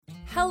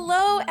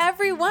Hello,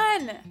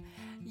 everyone!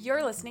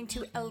 You're listening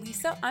to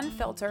Elisa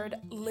Unfiltered,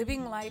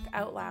 Living Life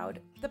Out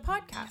Loud, the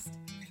podcast.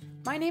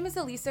 My name is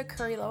Elisa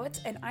Curry-Lowitz,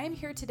 and I am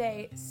here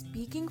today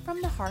speaking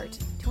from the heart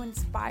to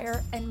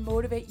inspire and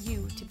motivate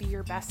you to be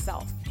your best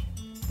self.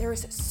 There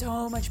is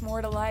so much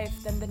more to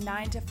life than the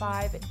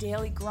 9-to-5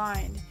 daily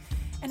grind,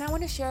 and I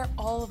want to share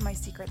all of my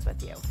secrets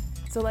with you.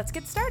 So let's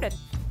get started.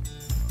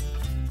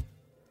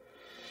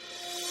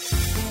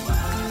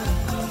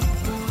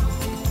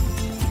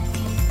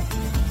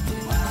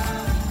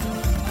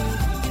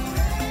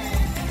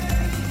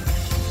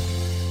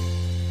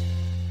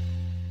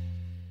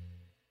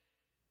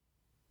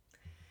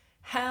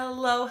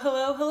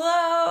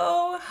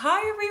 Hello.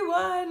 Hi,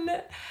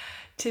 everyone.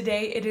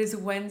 Today it is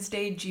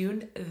Wednesday,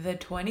 June the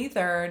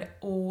 23rd.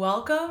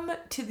 Welcome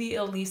to the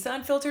Elisa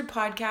Unfiltered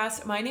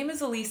podcast. My name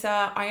is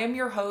Elisa. I am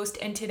your host,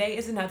 and today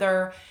is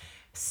another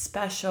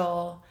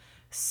special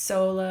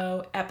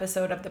solo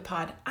episode of the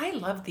pod. I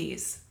love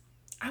these.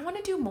 I want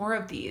to do more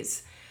of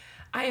these.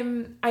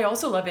 I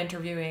also love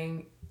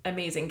interviewing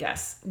amazing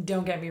guests.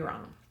 Don't get me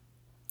wrong.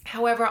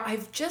 However,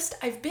 I've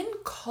been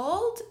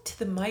called to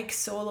the mic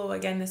solo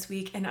again this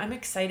week, and I'm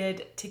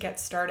excited to get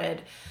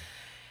started.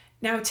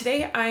 Now,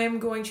 today I am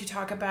going to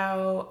talk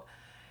about,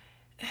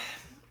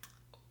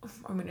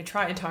 who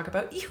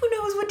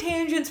knows what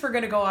tangents we're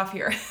going to go off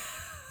here.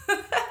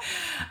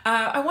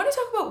 I want to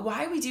talk about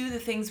why we do the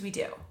things we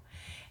do,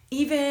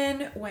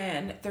 even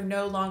when they're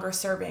no longer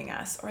serving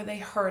us, or they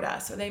hurt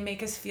us, or they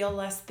make us feel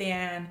less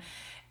than,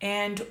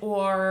 and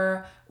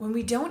or when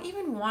we don't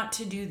even want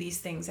to do these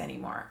things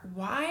anymore.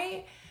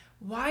 Why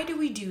do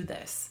we do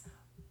this?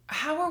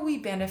 How are we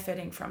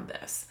benefiting from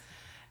this?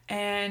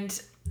 And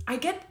I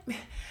get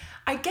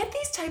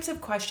these types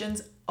of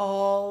questions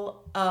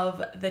all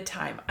of the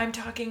time. I'm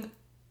talking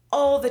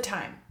all the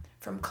time,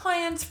 from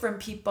clients, from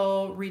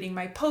people reading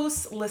my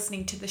posts,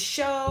 listening to the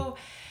show,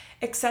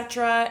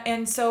 etc.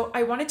 And so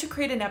I wanted to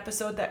create an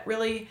episode that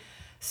really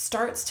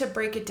starts to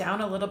break it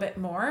down a little bit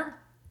more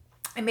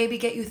and maybe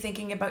get you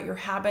thinking about your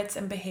habits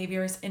and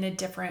behaviors in a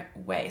different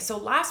way. So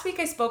last week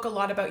I spoke a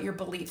lot about your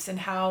beliefs and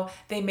how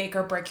they make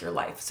or break your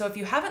life. So if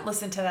you haven't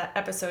listened to that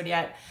episode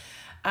yet,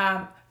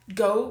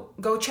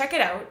 go check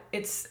it out.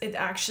 It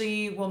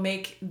actually will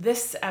make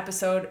this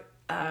episode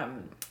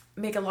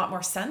make a lot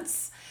more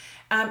sense.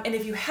 And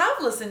if you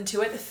have listened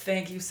to it,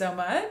 thank you so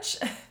much.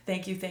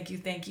 Thank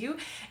you.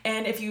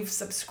 And if you've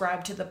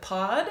subscribed to the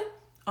pod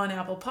on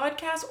Apple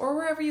Podcasts or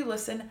wherever you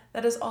listen,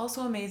 that is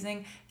also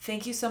amazing.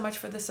 Thank you so much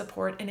for the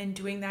support. And in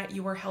doing that,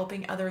 you are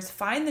helping others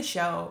find the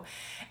show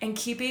and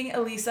keeping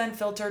Elisa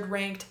Unfiltered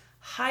ranked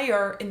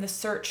higher in the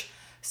search.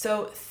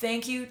 So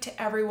thank you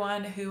to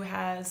everyone who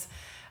has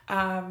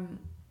gone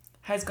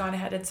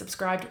ahead and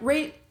subscribed,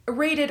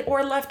 rated,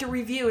 or left a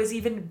review is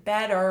even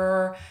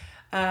better.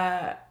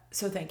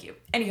 So thank you.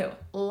 Anywho,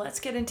 let's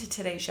get into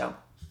today's show.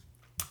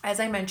 As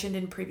I mentioned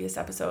in previous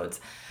episodes,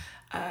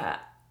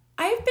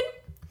 I've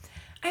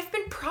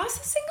been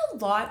processing a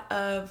lot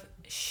of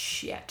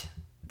shit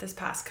this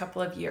past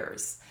couple of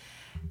years.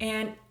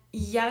 And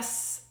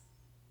yes,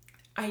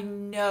 I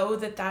know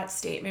that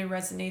statement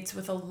resonates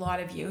with a lot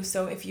of you.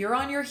 So if you're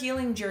on your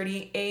healing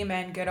journey,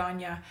 amen, good on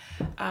you.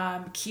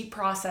 Keep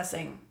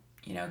processing,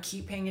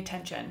 keep paying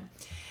attention.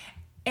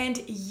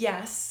 And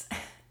yes,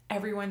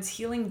 everyone's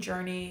healing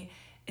journey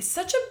is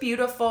such a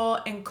beautiful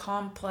and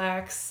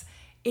complex,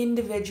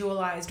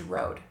 individualized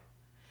road.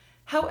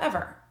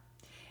 However,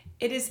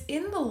 it is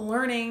in the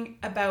learning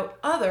about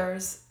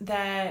others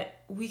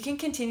that we can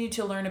continue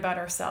to learn about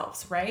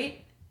ourselves,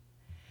 right?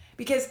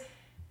 Because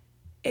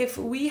if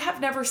we have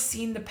never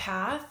seen the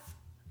path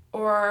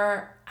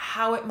or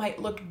how it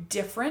might look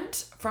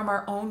different from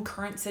our own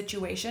current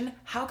situation,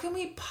 how can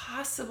we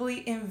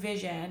possibly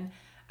envision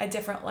a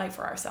different life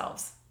for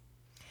ourselves?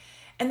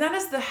 And that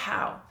is the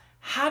how.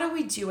 How do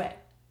we do it?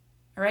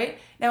 All right.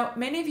 Now,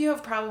 many of you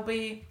have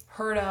probably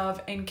heard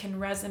of and can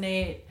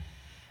resonate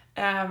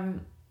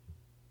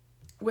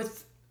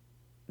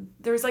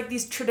there's like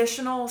these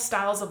traditional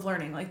styles of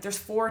learning. Like there's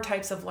 4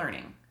 types of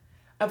learning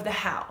of the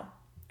how.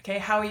 Okay.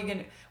 How are you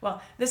going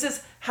to, this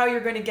is how you're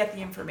going to get the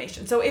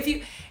information. So if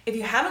you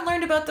haven't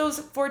learned about those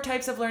 4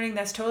 types of learning,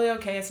 that's totally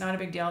okay. It's not a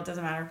big deal. It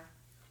doesn't matter.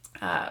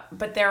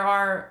 But there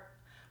are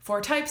 4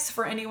 types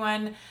for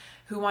anyone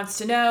who wants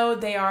to know.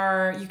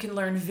 You can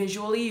learn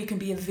visually. You can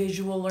be a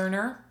visual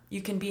learner.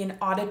 You can be an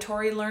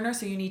auditory learner.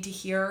 So you need to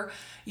hear.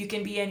 You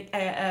can be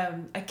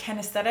a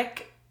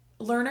kinesthetic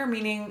learner,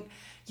 meaning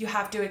you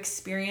have to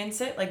experience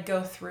it, like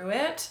go through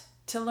it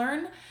to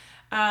learn.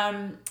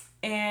 And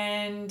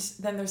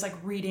then there's like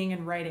reading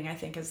and writing, I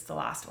think is the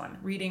last one.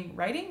 Reading,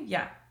 writing?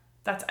 Yeah,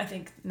 that's, I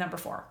think, number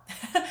 4.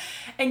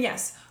 And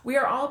yes, we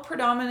are all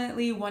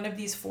predominantly one of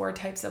these 4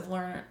 types of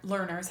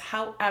learners.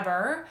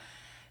 However,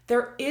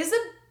 there is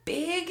a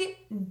big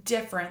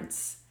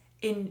difference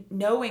in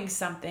knowing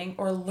something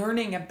or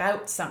learning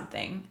about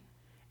something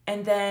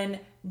and then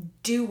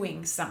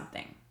doing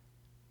something.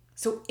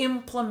 So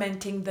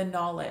implementing the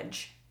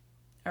knowledge.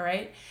 All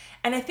right.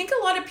 And I think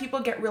a lot of people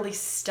get really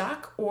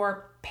stuck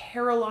or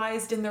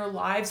paralyzed in their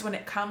lives when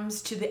it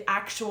comes to the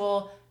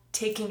actual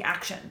taking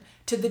action,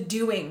 to the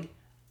doing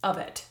of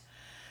it.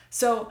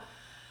 So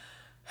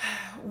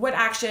what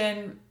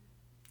actions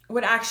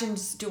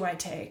do I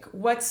take?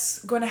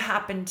 What's going to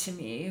happen to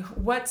me?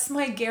 What's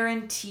my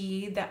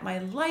guarantee that my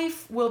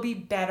life will be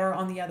better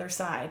on the other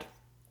side?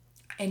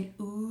 And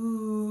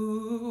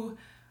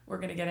we're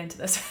going to get into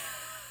this.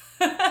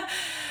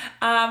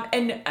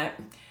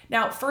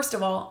 Now, first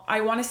of all,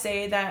 I want to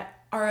say that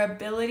our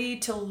ability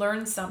to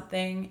learn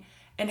something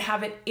and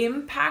have it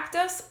impact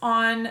us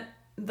on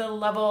the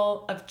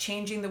level of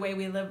changing the way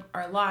we live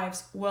our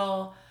lives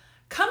will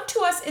come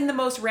to us in the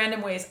most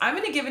random ways. I'm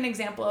going to give an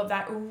example of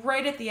that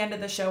right at the end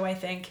of the show, I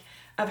think,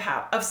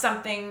 of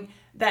something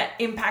that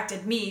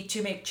impacted me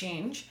to make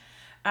change.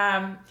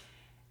 And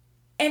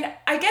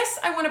I guess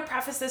I want to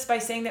preface this by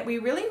saying that we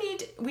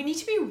need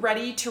to be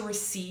ready to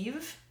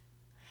receive,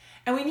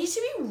 and we need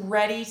to be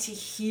ready to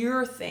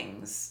hear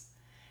things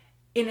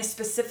in a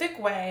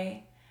specific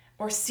way,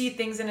 or see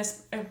things in a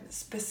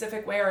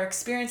specific way, or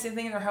experiencing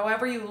things, or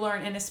however you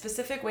learn in a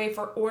specific way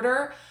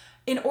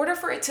in order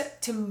for it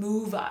to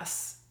move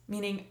us,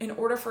 meaning in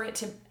order for it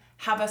to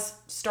have us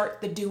start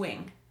the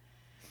doing.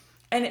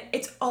 And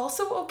it's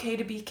also okay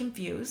to be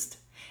confused.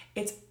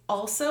 It's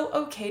also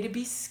okay to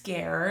be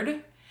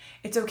scared.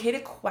 It's okay to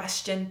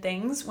question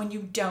things when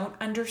you don't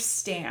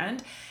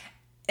understand.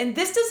 And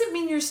this doesn't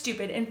mean you're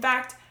stupid. In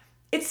fact,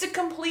 it's the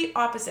complete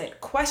opposite.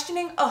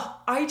 Questioning,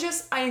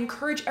 I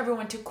encourage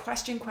everyone to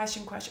question.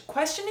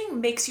 Questioning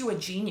makes you a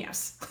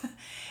genius.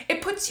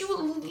 It puts you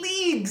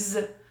leagues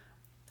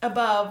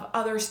above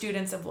other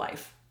students of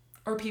life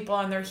or people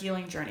on their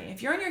healing journey.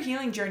 If you're on your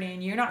healing journey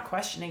and you're not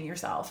questioning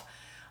yourself,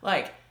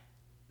 like,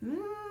 you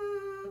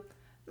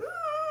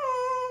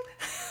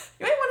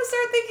might want to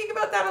start thinking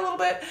about that a little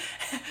bit.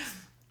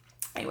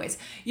 Anyways,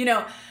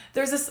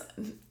 there's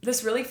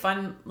this really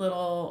fun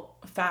little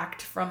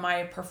fact from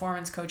my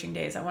performance coaching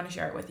days. I want to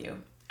share it with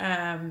you.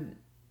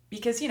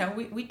 Because,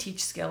 we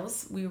teach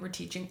skills. We were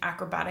teaching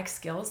acrobatic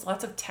skills,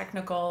 lots of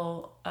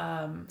technical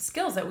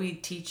skills that we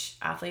teach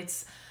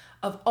athletes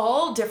of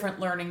all different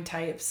learning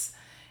types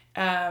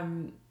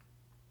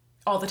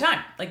all the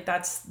time. Like,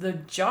 that's the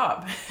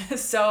job.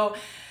 So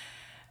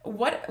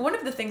one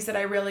of the things that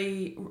I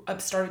really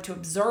started to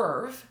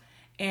observe,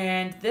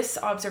 and this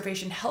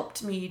observation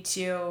helped me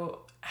to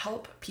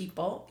help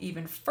people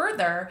even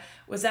further,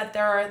 was that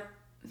there's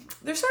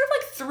sort of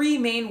like three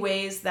main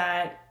ways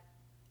that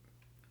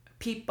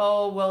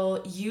people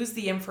will use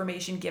the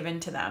information given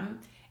to them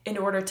in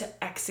order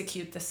to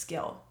execute the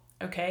skill.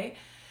 Okay?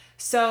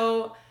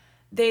 So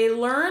they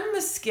learn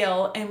the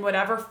skill in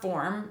whatever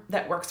form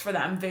that works for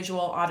them,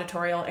 visual,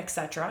 auditorial,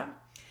 etc.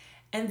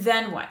 And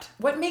then what?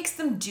 What makes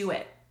them do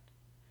it?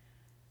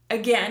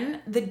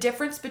 Again, the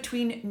difference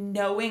between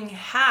knowing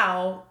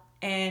how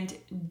and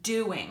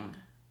doing.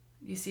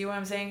 You see what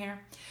I'm saying here?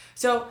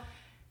 So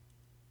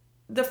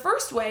the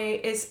first way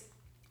is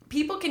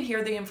people can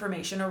hear the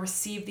information or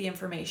receive the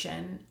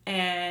information,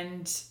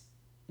 and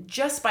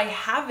just by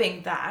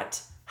having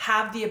that,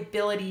 have the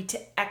ability to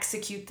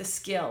execute the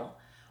skill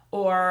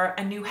or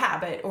a new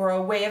habit or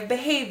a way of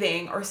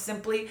behaving, or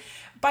simply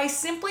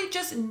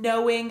just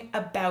knowing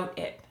about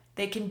it,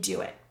 they can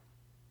do it.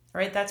 All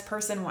right, that's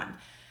person one.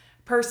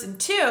 Person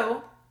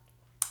two,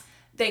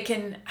 they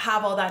can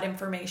have all that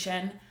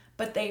information,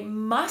 but they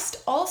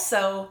must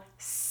also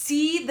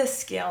see the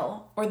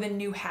skill or the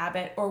new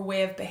habit or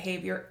way of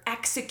behavior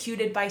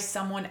executed by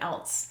someone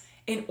else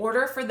in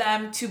order for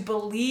them to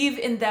believe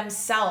in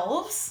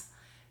themselves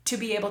to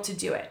be able to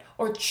do it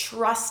or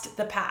trust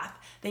the path.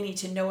 They need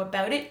to know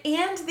about it,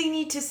 and they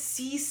need to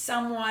see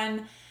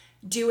someone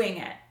doing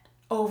it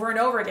over and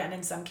over again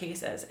in some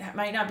cases. It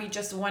might not be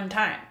just one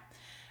time.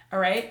 All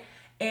right?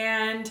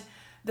 And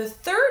the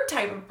third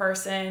type of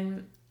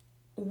person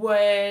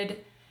would,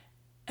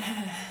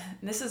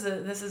 this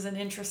is an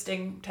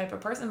interesting type of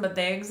person, but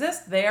they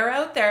exist. They are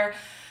out there.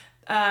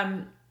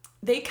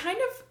 They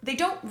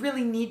don't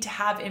really need to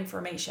have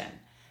information.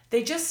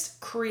 They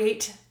just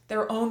create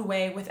their own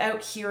way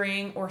without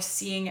hearing or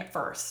seeing it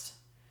first.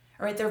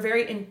 All right, they're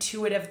very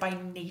intuitive by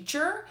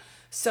nature.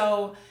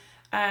 So,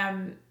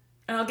 and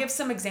I'll give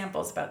some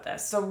examples about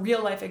this. So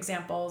real life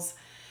examples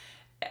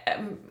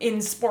in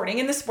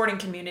the sporting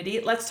community.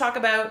 Let's talk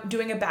about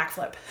doing a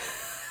backflip.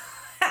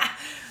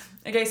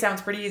 Okay,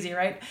 sounds pretty easy,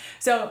 right?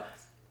 So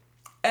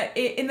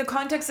in the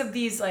context of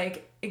these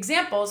like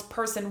examples,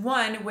 person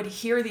one would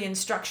hear the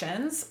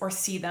instructions or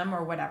see them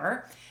or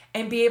whatever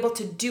and be able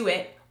to do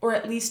it, or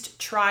at least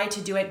try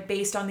to do it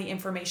based on the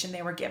information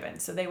they were given.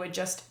 So they would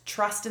just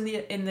trust in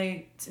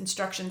the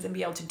instructions and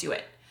be able to do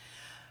it.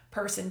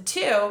 Person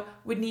two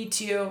would need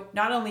to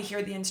not only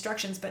hear the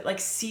instructions, but like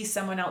see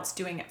someone else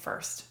doing it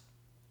first.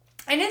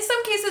 And in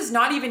some cases,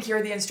 not even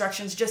hear the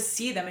instructions, just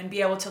see them and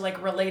be able to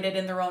like relate it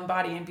in their own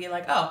body and be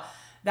like, oh,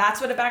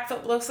 that's what a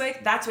backflip looks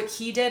like. That's what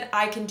he did.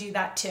 I can do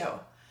that too.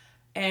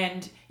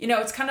 And,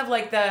 it's kind of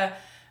like the,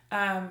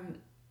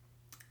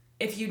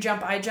 if you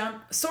jump, I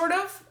jump sort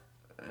of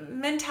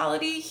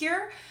mentality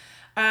here.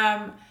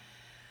 And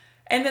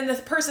And then the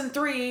person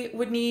 3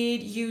 would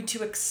need you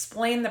to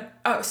explain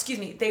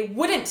they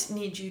wouldn't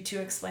need you to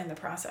explain the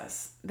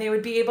process. They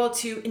would be able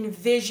to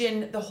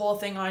envision the whole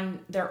thing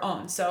on their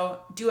own. So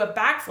do a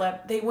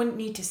backflip, they wouldn't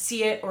need to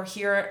see it or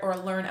hear it or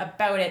learn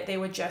about it. They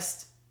would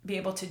just be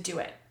able to do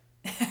it.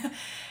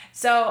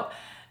 So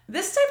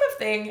this type of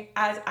thing,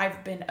 as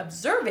I've been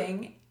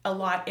observing a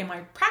lot in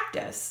my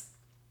practice,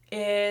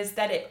 is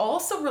that it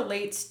also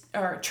relates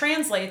or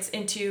translates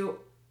into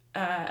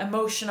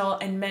emotional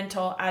and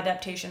mental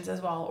adaptations as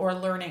well, or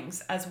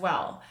learnings as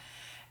well.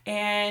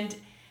 And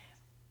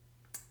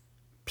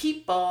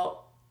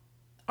people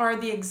are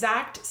the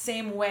exact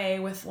same way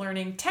with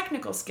learning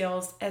technical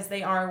skills as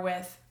they are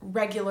with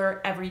regular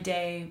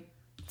everyday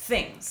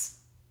things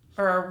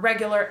or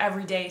regular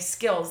everyday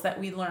skills that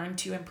we learn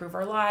to improve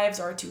our lives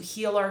or to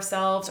heal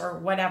ourselves or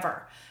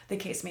whatever the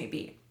case may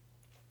be.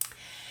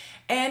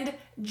 And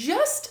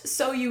just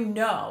so you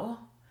know,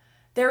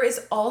 there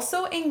is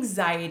also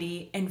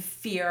anxiety and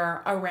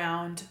fear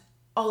around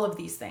all of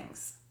these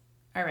things,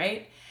 all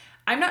right?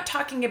 I'm not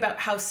talking about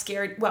how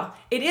scared, well,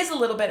 it is a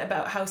little bit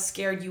about how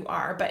scared you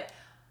are, but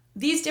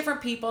these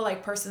different people,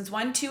 like persons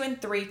 1, 2, and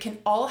 3, can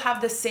all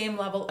have the same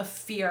level of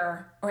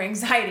fear or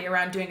anxiety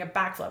around doing a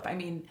backflip. I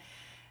mean,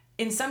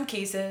 in some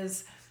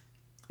cases,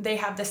 they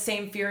have the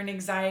same fear and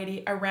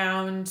anxiety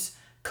around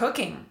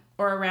cooking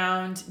or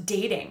around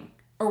dating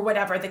or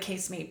whatever the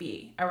case may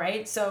be, all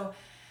right? So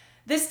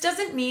this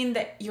doesn't mean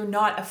that you're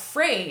not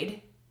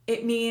afraid.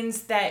 It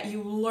means that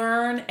you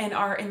learn and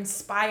are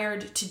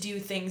inspired to do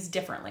things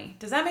differently.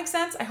 Does that make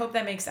sense? I hope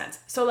that makes sense.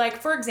 So like,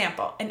 for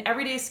example, an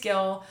everyday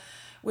skill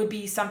would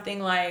be something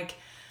like,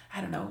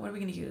 I don't know, what are we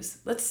going to use?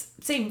 Let's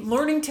say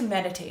learning to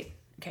meditate.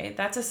 Okay,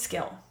 that's a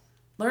skill.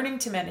 Learning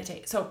to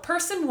meditate. So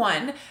person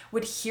 1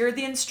 would hear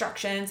the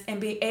instructions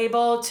and be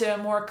able to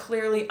more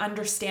clearly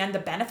understand the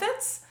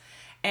benefits,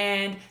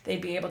 and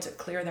they'd be able to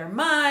clear their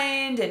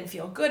mind and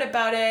feel good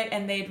about it,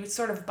 and they'd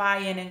sort of buy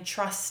in and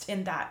trust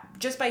in that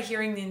just by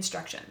hearing the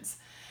instructions,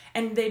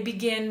 and they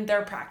begin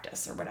their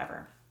practice or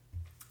whatever.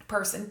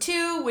 Person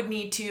 2 would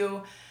need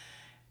to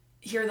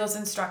hear those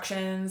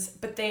instructions,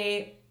 but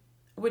they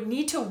would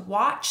need to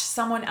watch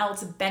someone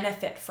else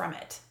benefit from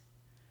it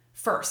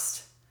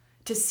first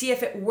to see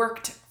if it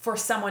worked for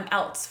someone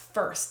else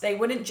first. They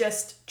wouldn't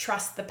just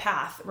trust the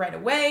path right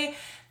away.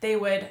 They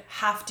would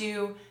have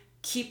to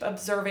keep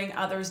observing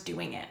others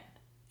doing it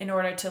in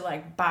order to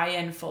like buy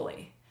in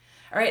fully.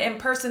 All right. And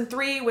person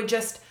 3 would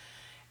just,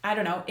 I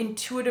don't know,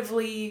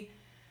 intuitively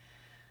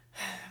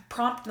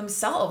prompt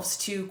themselves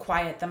to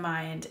quiet the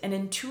mind and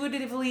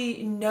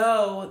intuitively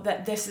know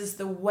that this is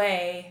the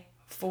way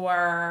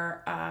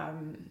for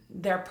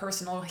their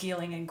personal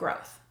healing and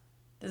growth.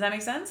 Does that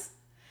make sense?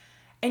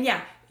 And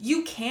yeah,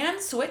 you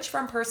can switch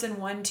from person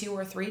 1, 2,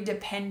 or 3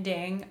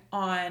 depending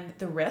on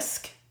the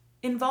risk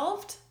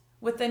involved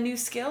with the new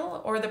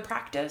skill or the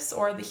practice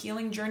or the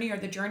healing journey or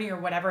the journey or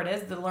whatever it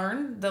is, the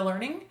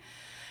learning.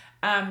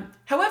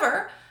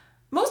 However,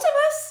 most of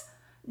us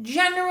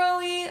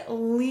generally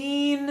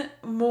lean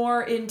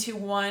more into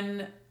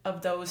one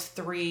of those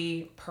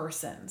 3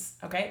 persons.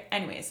 Okay.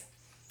 Anyways,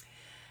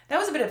 that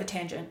was a bit of a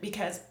tangent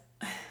because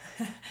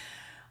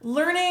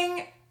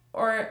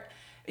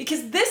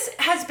because this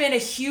has been a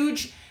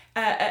huge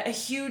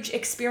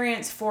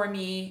experience for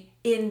me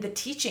in the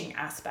teaching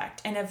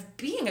aspect and of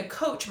being a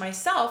coach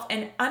myself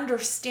and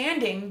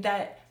understanding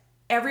that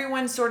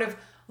everyone sort of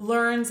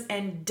learns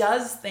and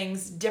does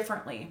things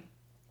differently.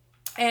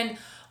 And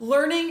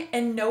learning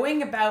and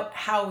knowing about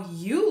how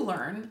you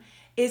learn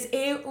is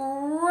a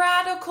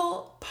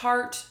radical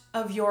part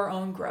of your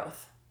own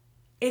growth.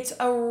 It's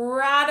a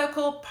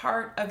radical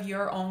part of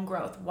your own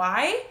growth.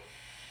 Why?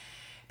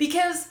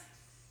 Because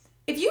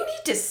if you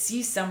need to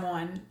see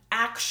someone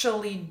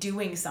actually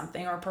doing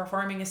something or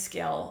performing a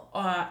skill,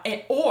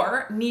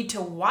 or need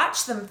to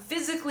watch them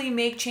physically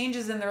make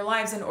changes in their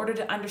lives in order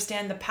to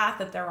understand the path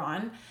that they're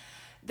on,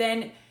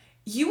 then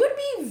you would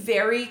be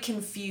very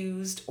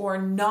confused or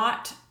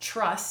not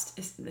trust,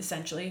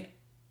 essentially,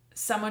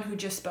 someone who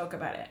just spoke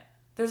about it.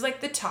 There's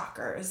like the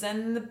talkers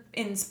and the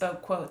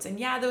inspo quotes, and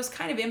yeah, those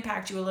kind of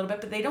impact you a little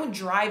bit, but they don't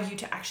drive you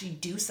to actually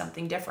do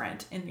something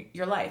different in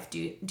your life,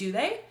 do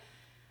they?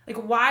 Like,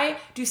 why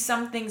do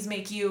some things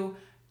make you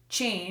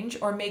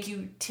change or make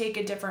you take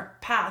a different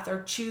path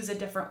or choose a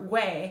different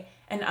way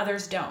and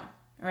others don't,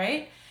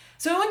 right?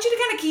 So I want you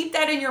to kind of keep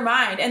that in your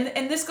mind,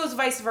 and this goes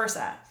vice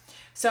versa.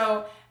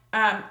 So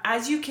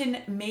as you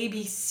can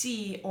maybe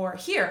see or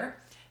hear,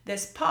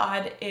 this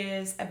pod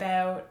is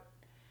about,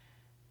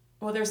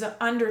 well, there's the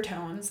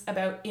undertones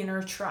about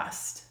inner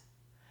trust,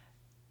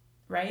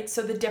 right?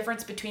 So the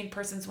difference between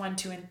persons 1,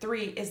 2, and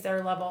 3 is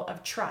their level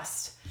of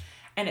trust,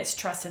 and it's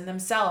trust in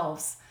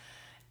themselves,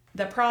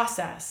 the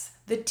process,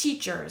 the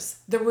teachers,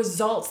 the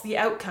results, the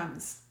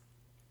outcomes.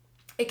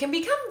 It can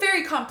become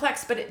very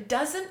complex, but it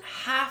doesn't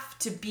have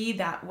to be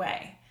that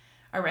way.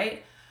 All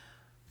right.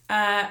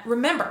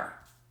 Remember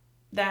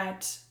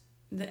that,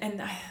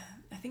 and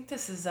I think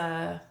this is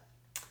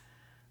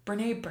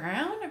Brene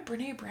Brown?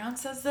 Brene Brown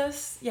says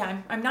this.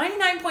 Yeah, I'm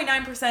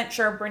 99.9%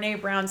 sure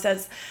Brene Brown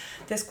says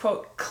this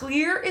quote,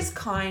 "Clear is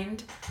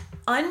kind,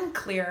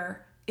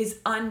 unclear is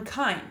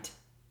unkind."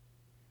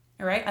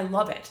 All right, I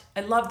love it.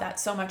 I love that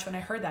so much when I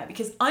heard that,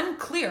 because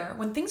unclear,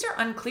 when things are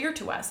unclear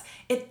to us,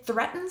 it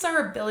threatens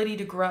our ability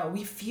to grow.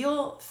 We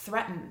feel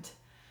threatened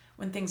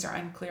when things are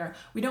unclear.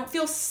 We don't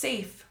feel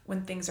safe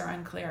when things are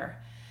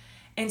unclear.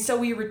 And so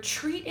we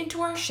retreat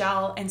into our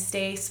shell and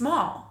stay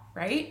small,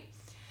 right?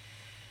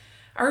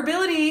 Our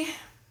ability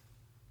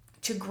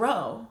to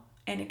grow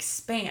and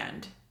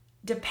expand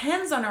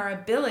depends on our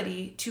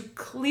ability to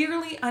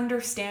clearly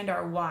understand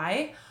our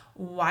why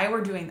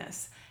we're doing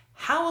this.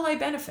 How will I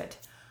benefit?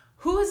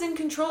 Who is in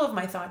control of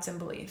my thoughts and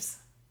beliefs,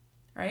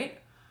 right?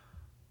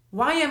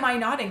 Why am I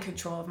not in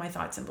control of my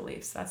thoughts and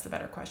beliefs? That's the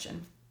better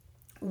question.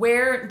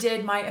 Where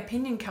did my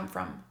opinion come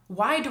from?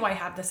 Why do I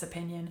have this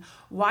opinion?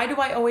 Why do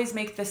I always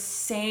make the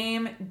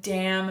same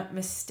damn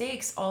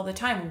mistakes all the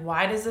time?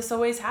 Why does this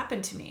always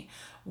happen to me?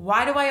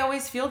 Why do I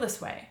always feel this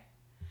way?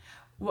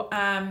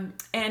 And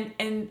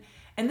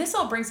this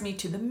all brings me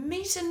to the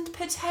meat and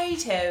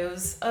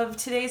potatoes of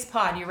today's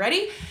pod. You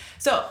ready?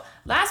 So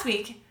last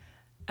week,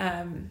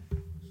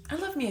 I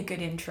love me a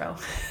good intro.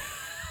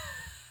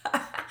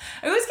 I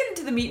always get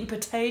into the meat and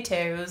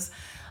potatoes,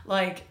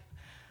 like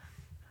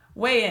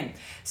way in.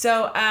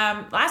 So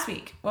last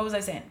week, what was I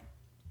saying?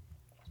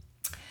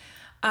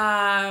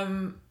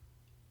 I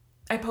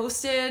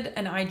posted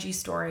an IG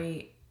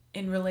story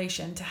in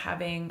relation to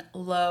having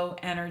low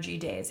energy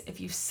days.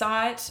 If you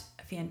saw it,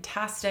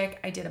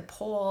 fantastic. I did a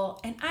poll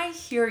and I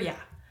hear ya.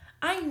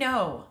 I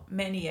know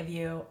many of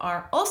you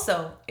are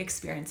also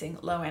experiencing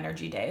low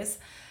energy days.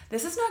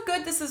 This is not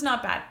good. This is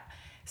not bad.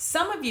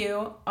 Some of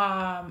you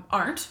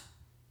aren't,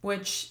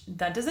 which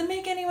that doesn't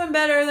make anyone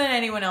better than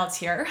anyone else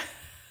here.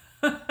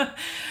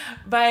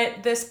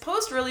 But this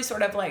post really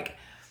sort of like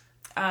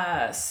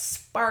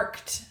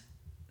sparked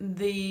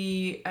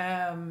the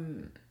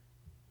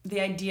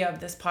idea of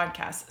this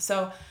podcast.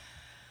 So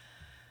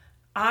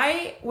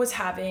I was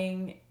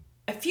having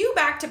a few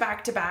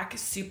back-to-back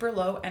super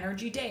low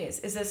energy days.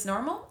 Is this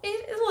normal?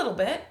 A little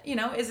bit.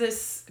 Is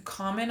this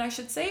common? I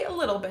should say a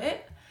little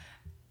bit.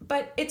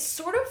 But it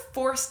sort of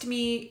forced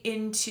me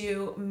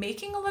into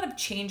making a lot of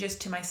changes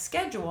to my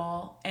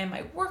schedule and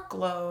my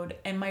workload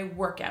and my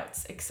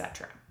workouts,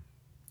 etc.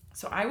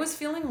 So I was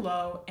feeling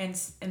low and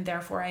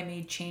therefore I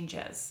made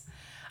changes.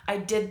 I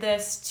did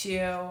this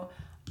to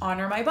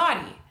honor my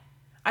body.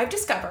 I've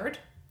discovered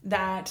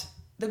that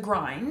the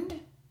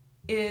grind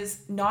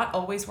is not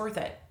always worth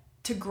it.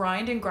 To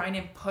grind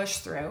and push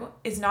through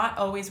is not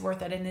always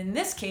worth it. And in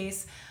this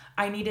case,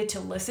 I needed to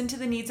listen to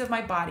the needs of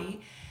my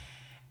body.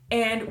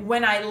 And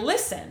when I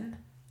listen,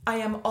 I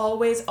am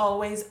always,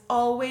 always,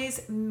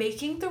 always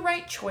making the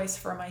right choice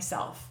for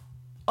myself.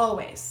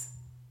 Always.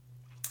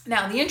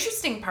 Now, the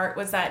interesting part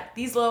was that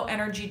these low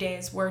energy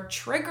days were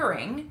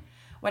triggering.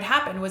 What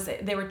happened was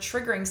that they were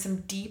triggering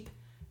some deep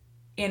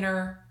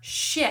inner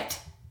shit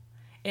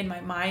in my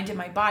mind and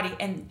my body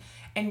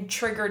and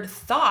triggered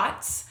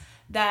thoughts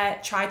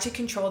that tried to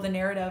control the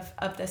narrative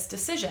of this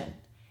decision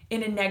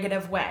in a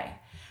negative way.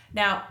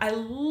 Now, I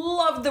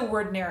love the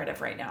word narrative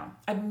right now.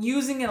 I'm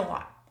using it a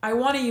lot. I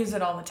want to use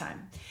it all the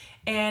time.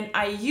 And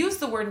I use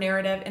the word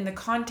narrative in the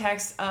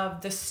context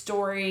of the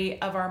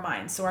story of our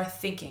minds. So our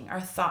thinking,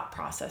 our thought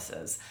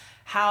processes,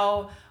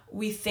 how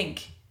we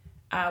think,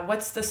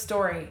 what's the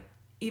story,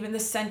 even the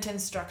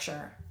sentence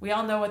structure. We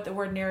all know what the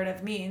word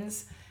narrative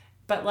means,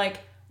 but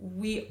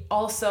we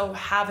also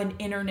have an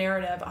inner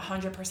narrative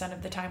 100%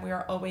 of the time. We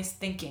are always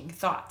thinking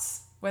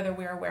thoughts, whether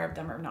we're aware of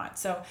them or not.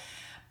 So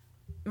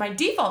my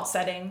default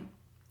setting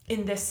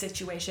in this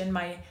situation,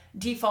 my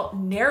default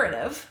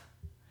narrative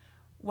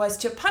was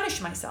to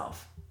punish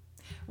myself.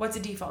 What's a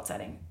default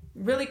setting?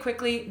 Really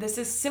quickly, this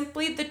is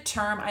simply the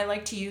term I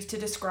like to use to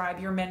describe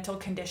your mental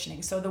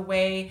conditioning. So the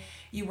way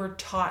you were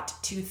taught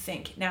to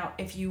think. Now,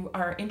 if you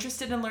are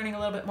interested in learning a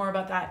little bit more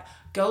about that,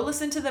 go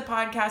listen to the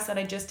podcast that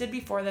I just did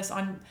before this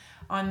on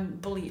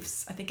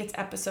beliefs. I think it's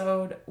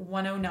episode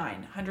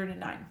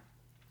 109.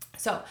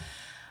 So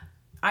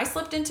I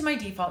slipped into my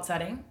default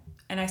setting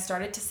and I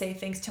started to say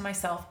things to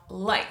myself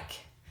like,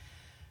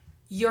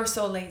 "You're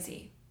so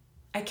lazy.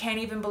 I can't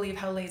even believe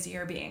how lazy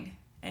you're being."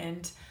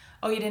 And,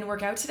 "Oh, you didn't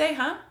work out today,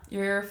 huh?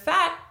 You're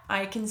fat.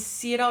 I can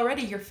see it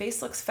already. Your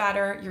face looks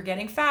fatter. You're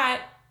getting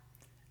fat."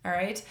 All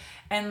right.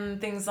 And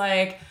things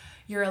like,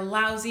 "You're a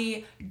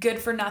lousy, good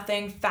for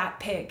nothing, fat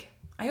pig."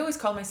 I always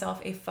called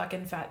myself a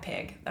fucking fat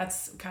pig.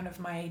 That's kind of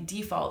my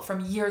default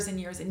from years and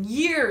years and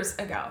years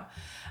ago.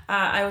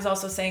 I was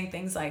also saying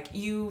things like,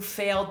 "You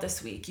failed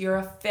this week. You're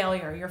a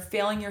failure. You're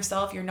failing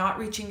yourself. You're not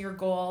reaching your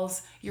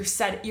goals.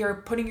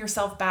 You're putting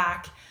yourself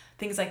back,"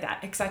 things like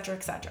that, etc.,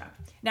 etc.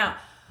 Now,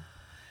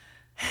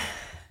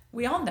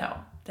 we all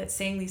know that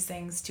saying these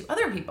things to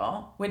other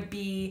people would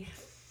be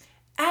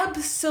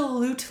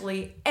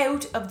absolutely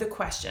out of the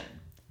question.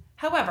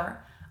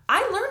 However,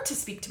 I learned to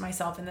speak to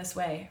myself in this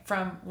way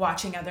from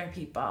watching other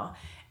people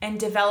and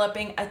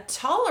developing a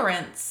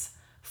tolerance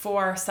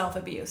for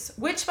self-abuse,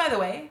 which, by the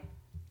way,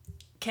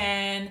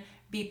 can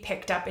be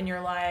picked up in your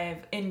life,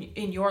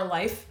 in your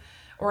life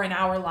or in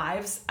our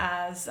lives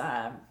as,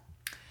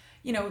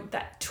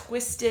 that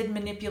twisted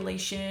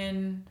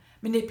manipulative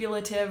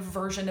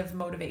version of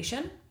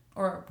motivation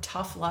or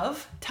tough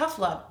love. Tough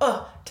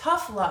love.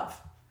 Tough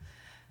love.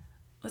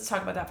 Let's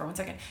talk about that for 1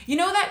 second. You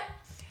know that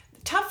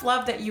tough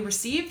love that you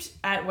received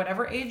at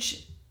whatever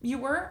age you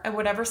were, at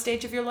whatever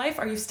stage of your life?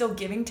 Are you still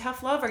giving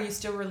tough love? Are you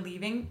still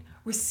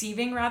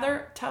receiving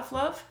tough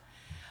love?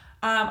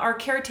 Our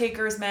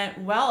caretakers meant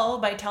well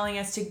by telling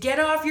us to get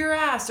off your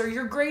ass, or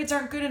your grades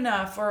aren't good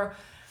enough, or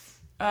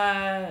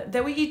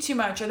that we eat too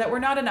much, or that we're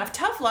not enough.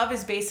 Tough love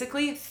is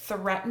basically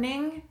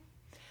threatening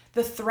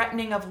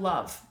of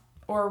love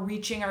or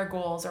reaching our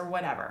goals or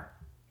whatever.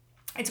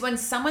 It's when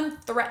someone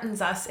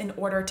threatens us in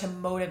order to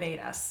motivate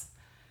us.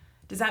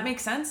 Does that make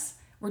sense?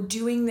 We're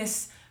doing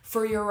this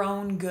for your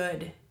own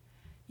good,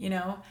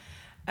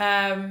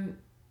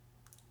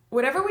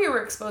 whatever we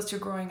were exposed to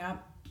growing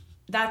up,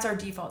 that's our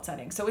default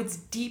setting. So it's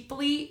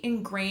deeply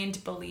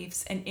ingrained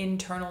beliefs and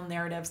internal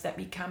narratives that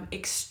become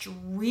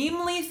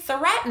extremely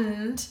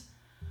threatened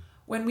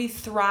when we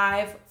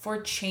thrive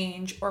for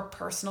change or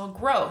personal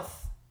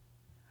growth.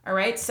 All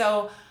right.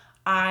 So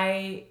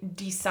I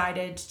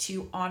decided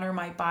to honor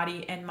my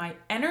body and my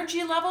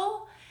energy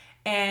level,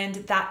 and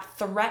that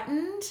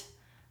threatened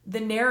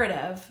the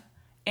narrative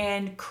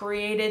and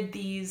created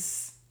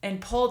these and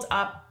pulled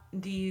up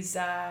these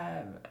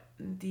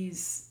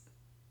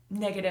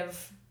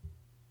negative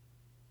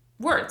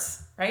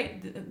words,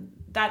 right?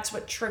 That's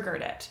what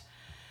triggered it.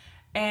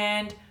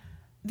 And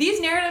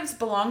these narratives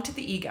belong to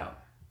the ego.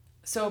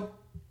 So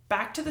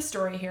back to the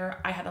story here,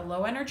 I had a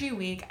low energy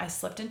week. I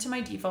slipped into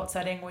my default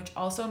setting, which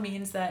also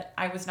means that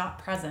I was not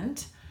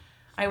present.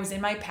 I was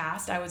in my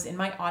past. I was in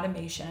my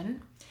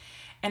automation.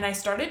 And I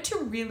started to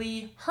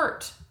really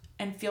hurt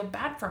and feel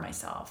bad for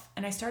myself.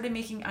 And I started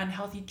making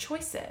unhealthy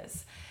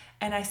choices.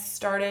 And I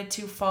started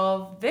to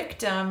fall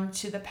victim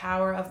to the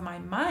power of my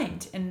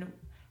mind and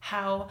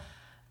how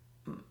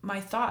my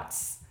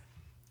thoughts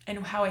and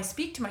how I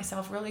speak to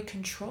myself really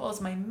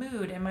controls my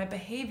mood and my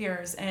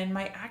behaviors and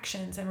my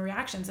actions and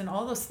reactions and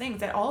all those things.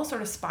 That all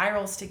sort of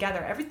spirals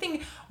together.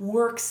 Everything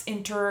works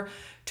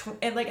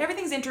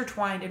everything's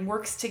intertwined and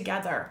works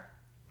together.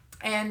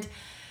 And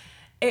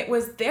it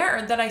was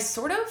there that I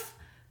sort of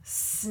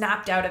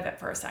snapped out of it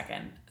for a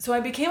second. So I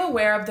became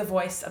aware of the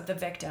voice of the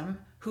victim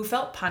who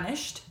felt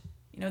punished.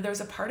 There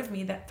was a part of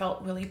me that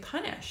felt really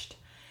punished.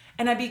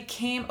 And I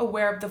became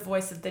aware of the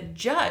voice of the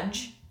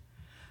judge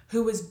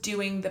who was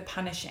doing the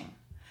punishing.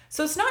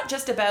 So it's not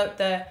just about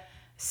the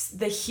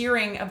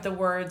hearing of the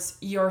words,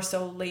 "You're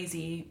so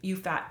lazy, you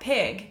fat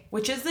pig,"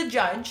 which is the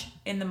judge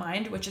in the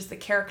mind, which is a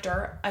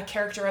character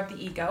of the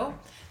ego.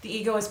 The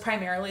ego is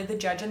primarily the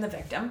judge and the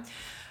victim.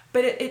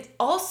 But it's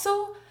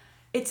also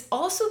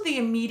the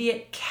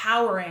immediate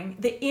cowering,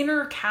 the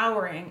inner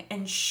cowering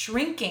and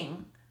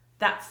shrinking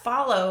that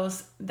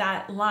follows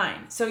that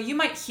line. So you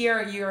might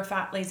hear "you're a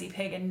fat, lazy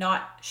pig" and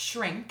not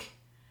shrink,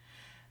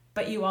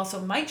 but you also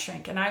might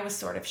shrink. And I was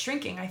sort of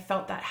shrinking. I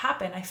felt that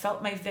happen. I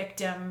felt my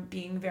victim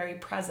being very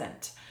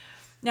present.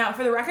 Now,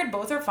 for the record,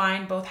 both are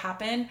fine. Both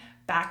happen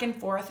back and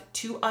forth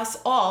to us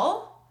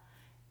all.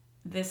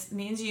 This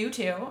means you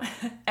too,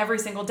 every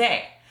single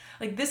day.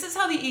 This is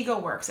how the ego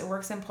works. It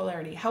works in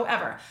polarity.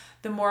 However,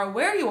 the more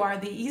aware you are,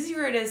 the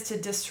easier it is to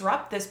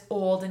disrupt this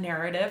old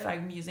narrative,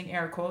 I'm using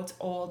air quotes,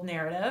 old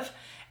narrative,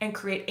 and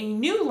create a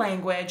new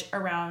language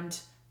around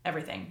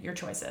everything, your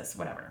choices,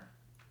 whatever.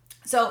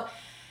 So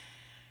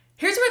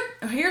here's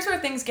where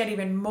things get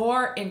even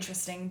more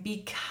interesting,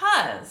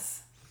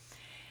 because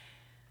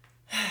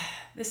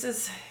this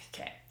is,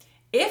 okay.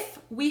 If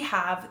we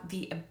have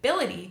the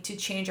ability to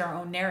change our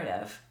own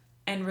narrative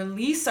and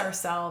release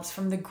ourselves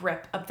from the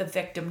grip of the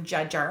victim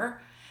judger,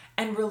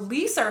 and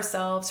release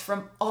ourselves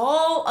from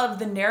all of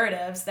the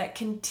narratives that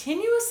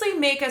continuously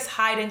make us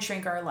hide and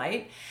shrink our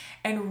light,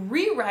 and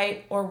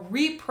rewrite or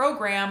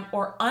reprogram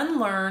or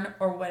unlearn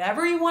or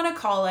whatever you want to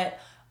call it,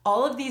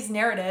 all of these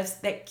narratives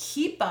that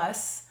keep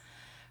us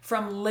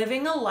from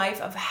living a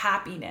life of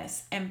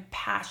happiness and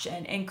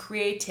passion and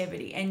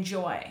creativity and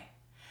joy,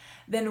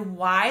 then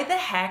why the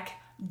heck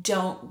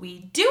don't we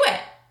do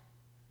it?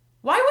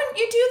 Why wouldn't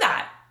you do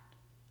that?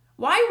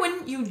 Why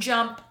wouldn't you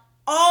jump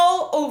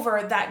all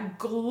over that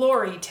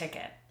glory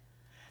ticket?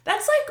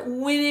 That's like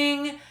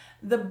winning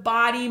the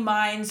body,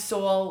 mind,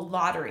 soul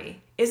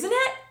lottery, isn't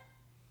it?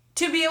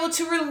 To be able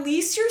to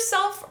release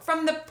yourself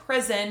from the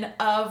prison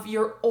of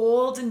your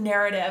old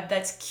narrative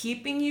that's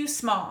keeping you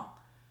small.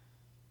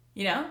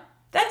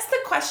 That's the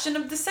question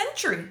of the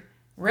century,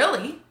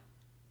 really.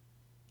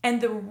 And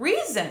the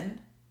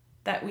reason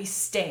that we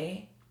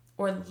stay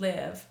or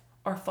live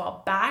or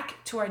fall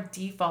back to our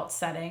default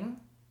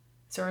setting,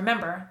 so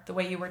remember, the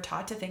way you were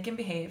taught to think and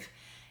behave,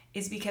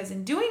 is because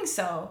in doing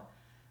so,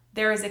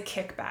 there is a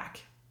kickback.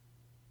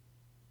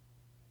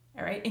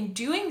 All right? In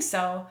doing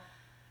so,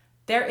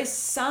 there is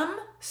some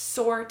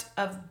sort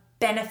of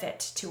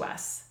benefit to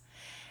us.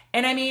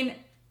 And I mean,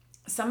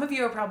 some of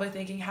you are probably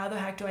thinking, how the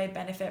heck do I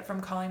benefit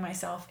from calling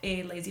myself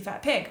a lazy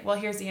fat pig? Well,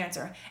 here's the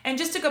answer. And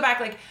just to go back,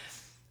 like,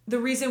 the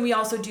reason we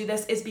also do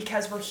this is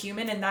because we're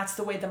human, and that's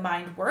the way the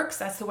mind works.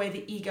 That's the way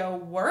the ego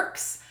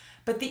works.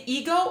 But the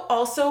ego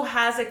also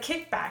has a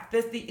kickback.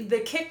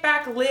 The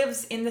kickback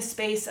lives in the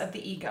space of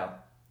the ego.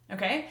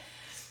 Okay?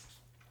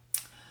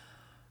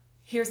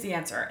 Here's the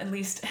answer, at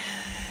least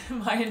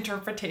my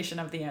interpretation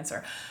of the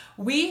answer.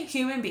 We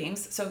human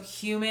beings, so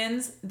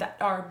humans that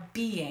are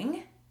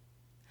being,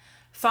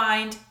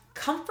 find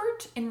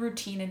comfort in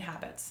routine and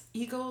habits.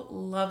 Ego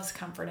loves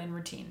comfort and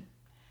routine.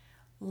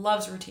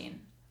 Loves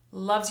routine.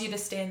 Loves you to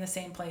stay in the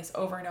same place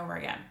over and over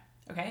again.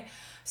 Okay?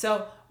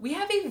 So we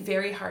have a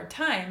very hard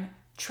time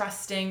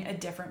trusting a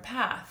different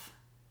path,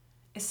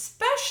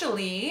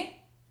 especially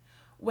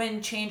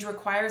when change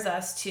requires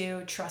us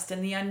to trust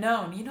in the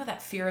unknown. You know,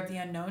 that fear of the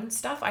unknown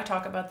stuff? I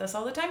talk about this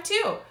all the time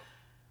too.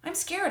 I'm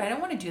scared. I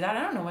don't want to do that.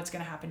 I don't know what's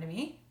going to happen to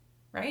me,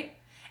 right?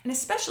 And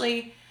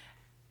especially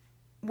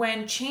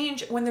when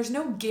there's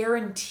no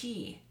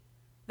guarantee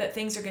that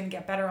things are going to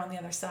get better on the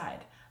other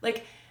side.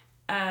 Like,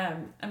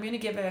 I'm going to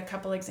give a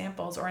couple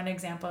examples, or an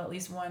example, at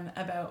least one,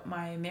 about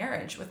my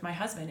marriage with my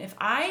husband. If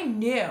I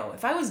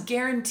was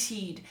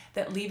guaranteed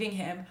that leaving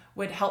him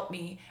would help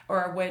me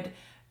or would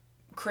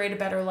create a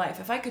better life,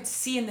 if I could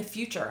see in the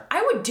future,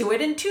 I would do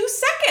it in 2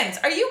 seconds.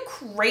 Are you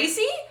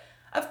crazy?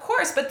 Of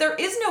course, but there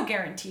is no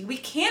guarantee. We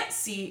can't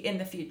see in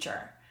the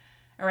future.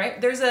 All right?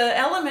 There's an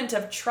element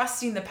of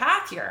trusting the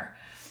path here.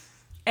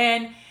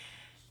 And,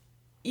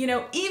 you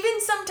know,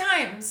 even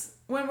sometimes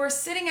when we're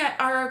sitting at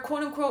our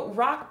quote unquote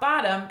rock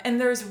bottom and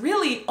there's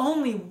really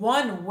only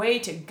one way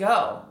to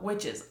go,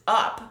 which is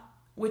up,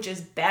 which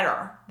is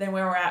better than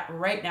where we're at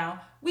right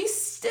now, we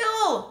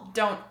still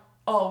don't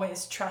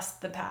always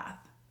trust the path.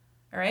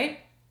 All right?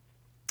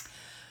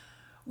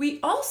 We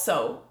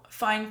also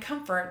find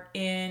comfort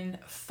in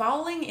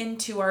falling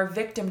into our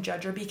victim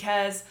judger,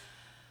 because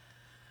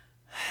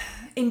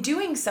in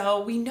doing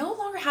so, we no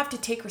longer have to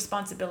take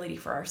responsibility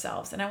for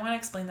ourselves. And I want to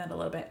explain that a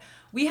little bit.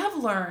 We have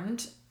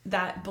learned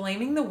that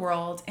blaming the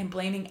world and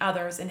blaming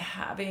others and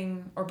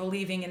having or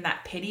believing in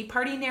that pity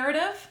party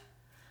narrative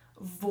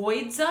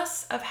voids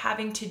us of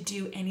having to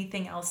do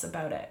anything else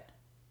about it.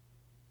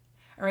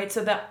 All right,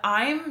 so that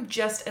I'm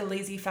just a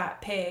lazy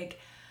fat pig,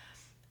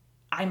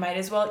 I might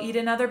as well eat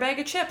another bag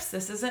of chips.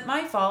 This isn't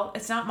my fault.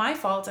 It's not my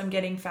fault I'm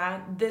getting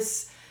fat.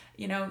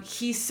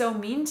 He's so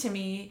mean to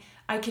me.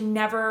 I can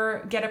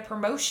never get a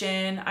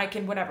promotion. I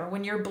can whatever.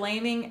 When you're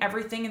blaming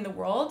everything in the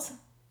world,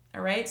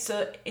 all right,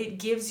 so it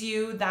gives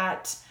you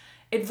that,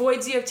 it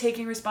voids you of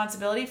taking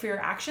responsibility for your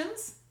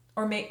actions,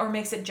 or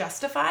makes it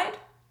justified.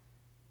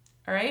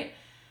 All right.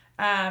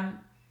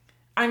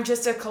 I'm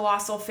just a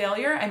colossal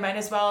failure. I might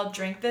as well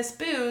drink this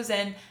booze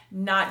and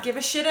not give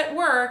a shit at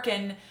work,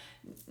 and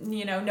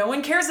no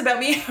one cares about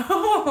me.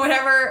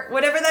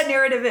 whatever that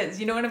narrative is.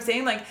 You know what I'm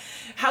saying? Like,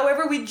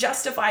 however we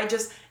justify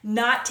just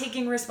not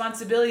taking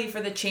responsibility for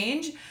the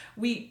change,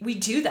 we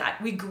do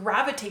that. We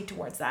gravitate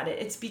towards that.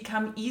 It's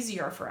become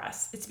easier for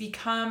us. It's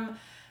become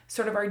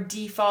sort of our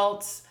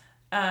default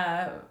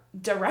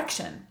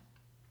direction.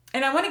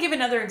 And I want to give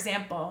another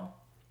example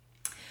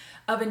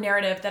of a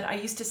narrative that I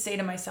used to say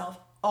to myself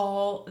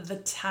all the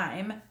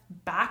time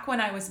back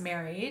when I was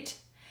married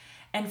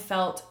and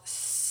felt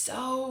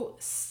so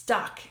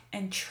stuck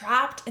and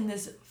trapped in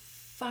this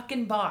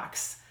fucking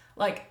box.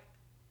 Like,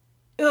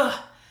 ugh.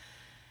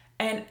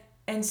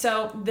 And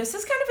so this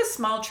is kind of a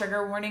small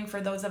trigger warning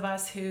for those of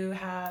us who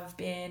have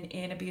been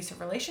in abusive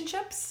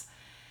relationships.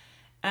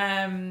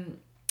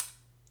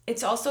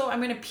 It's also,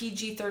 I'm going to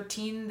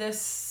PG-13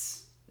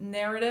 this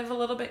narrative a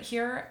little bit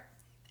here,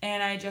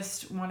 and I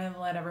just want to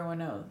let everyone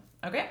know.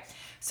 Okay?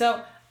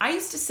 So I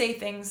used to say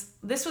things,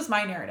 this was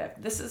my narrative.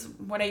 This is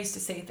what I used to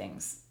say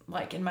things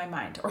like in my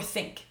mind, or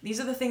think. These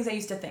are the things I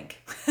used to think.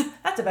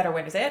 That's a better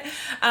way to say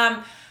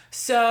it.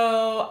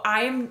 So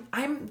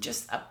I'm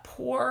just a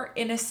poor,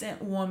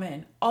 innocent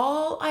woman.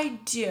 All I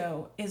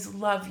do is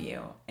love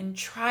you and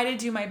try to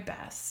do my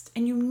best.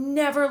 And you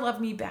never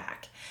love me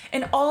back.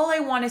 And all I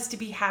want is to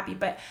be happy,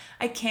 but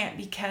I can't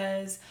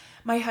because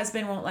my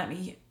husband won't let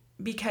me,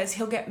 because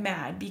he'll get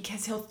mad,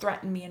 because he'll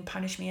threaten me and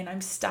punish me, and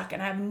I'm stuck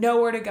and I have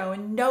nowhere to go.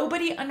 And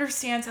nobody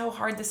understands how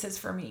hard this is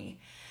for me.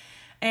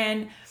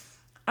 And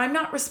I'm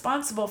not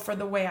responsible for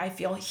the way I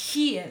feel.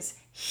 He is.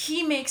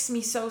 He makes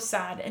me so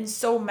sad and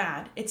so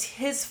mad. It's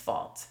his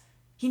fault.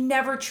 He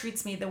never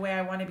treats me the way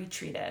I want to be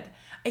treated.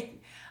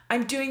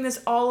 I'm doing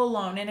this all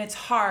alone, and it's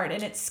hard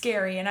and it's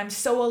scary, and I'm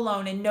so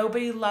alone and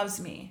nobody loves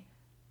me.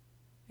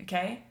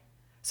 Okay?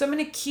 So I'm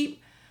going to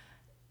keep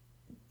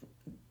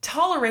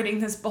tolerating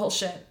this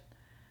bullshit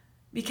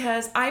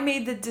because I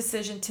made the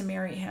decision to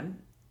marry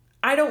him.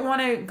 I don't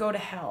want to go to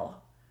hell.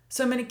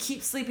 So I'm going to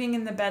keep sleeping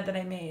in the bed that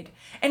I made.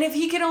 And if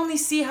he could only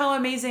see how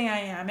amazing I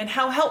am and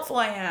how helpful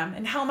I am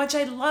and how much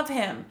I love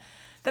him,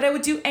 that I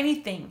would do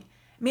anything.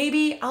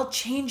 Maybe I'll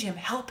change him,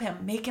 help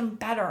him, make him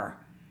better.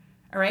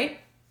 All right?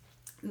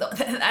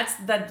 That's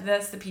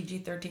the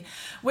PG-13,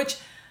 which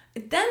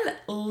then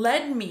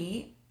led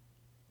me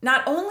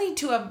not only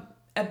to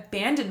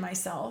abandon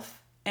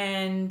myself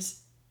and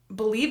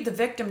believed the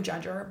victim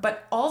judger,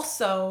 but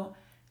also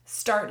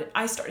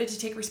I started to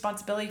take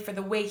responsibility for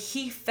the way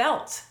he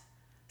felt.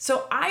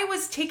 So I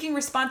was taking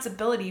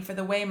responsibility for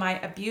the way my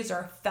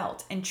abuser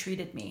felt and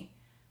treated me.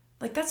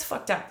 Like, that's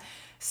fucked up.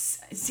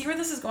 See where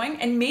this is going?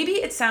 And maybe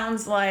it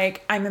sounds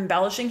like I'm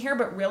embellishing here,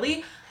 but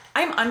really,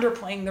 I'm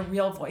underplaying the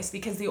real voice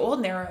because the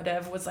old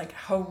narrative was like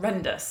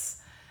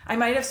horrendous. I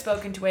might have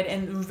spoken to it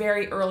in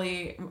very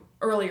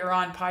earlier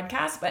on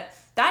podcasts, but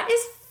that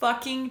is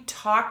fucking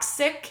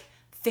toxic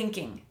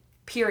thinking,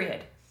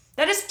 period.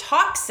 That is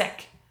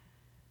toxic.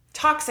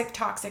 Toxic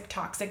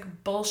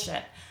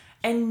bullshit.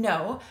 And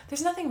no,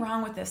 there's nothing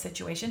wrong with this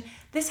situation.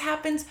 This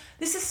happens.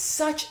 This is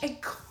such a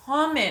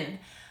common,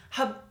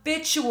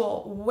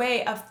 habitual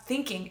way of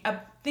thinking, a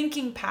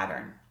thinking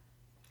pattern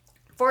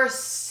for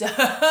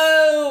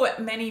so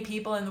many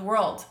people in the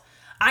world.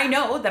 I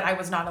know that I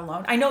was not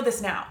alone. I know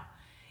this now.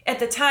 At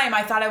the time,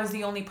 I thought I was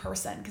the only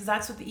person because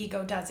that's what the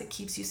ego does. It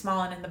keeps you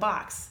small and in the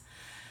box.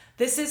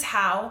 This is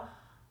how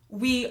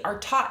we are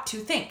taught to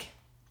think.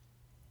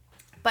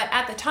 But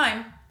at the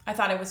time, I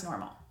thought it was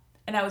normal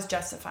and I was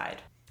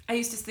justified. I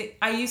used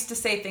to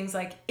say things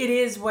like, it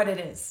is what it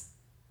is.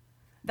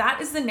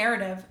 That is the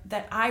narrative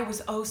that I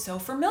was so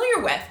familiar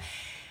with.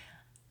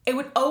 It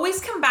would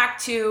always come back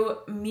to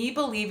me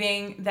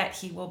believing that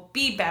he will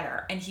be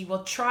better and he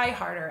will try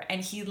harder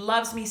and he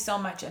loves me so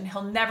much and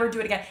he'll never do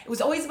it again. It was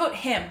always about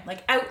him,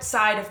 like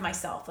outside of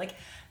myself. Like,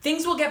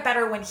 things will get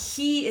better when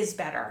he is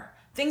better.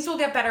 Things will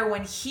get better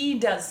when he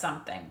does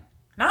something,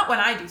 not when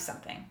I do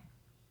something.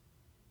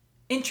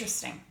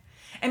 Interesting.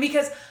 And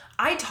because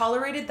I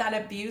tolerated that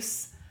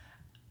abuse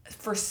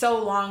for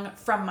so long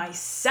from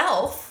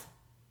myself,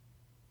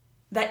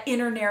 that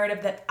inner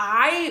narrative that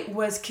I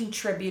was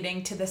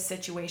contributing to this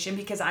situation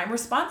because I'm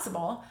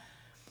responsible,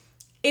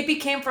 it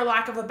became, for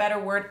lack of a better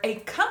word, a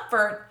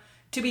comfort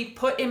to be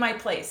put in my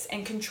place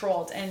and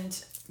controlled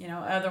and,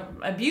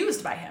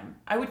 abused by him.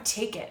 I would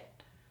take it.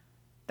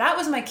 That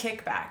was my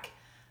kickback.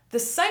 The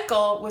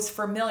cycle was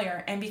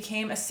familiar and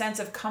became a sense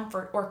of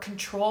comfort or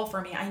control for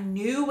me. I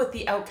knew what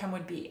the outcome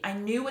would be. I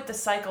knew what the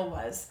cycle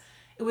was.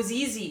 It was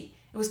easy.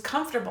 It was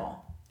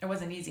comfortable. It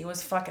wasn't easy. It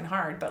was fucking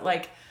hard. But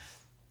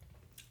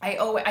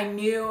I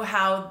knew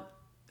how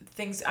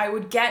things I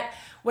would get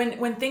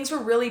when things were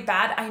really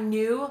bad. I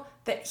knew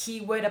that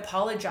he would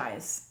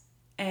apologize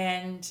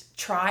and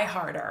try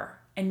harder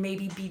and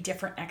maybe be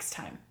different next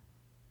time.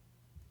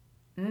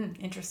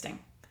 Interesting.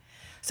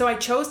 So I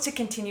chose to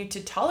continue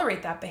to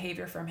tolerate that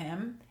behavior from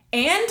him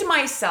and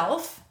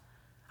myself.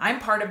 I'm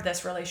part of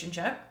this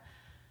relationship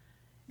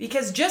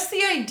because just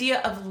the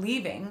idea of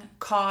leaving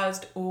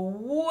caused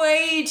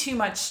way too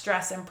much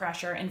stress and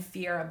pressure and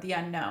fear of the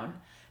unknown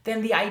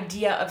than the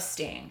idea of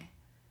staying.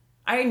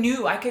 I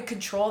knew I could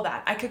control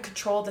that. I could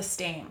control the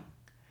staying.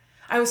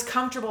 I was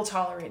comfortable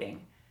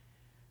tolerating.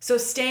 So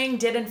staying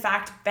did in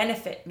fact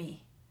benefit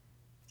me.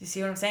 Do you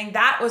see what I'm saying?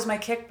 That was my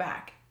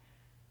kickback.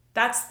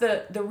 That's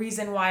the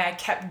reason why I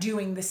kept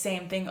doing the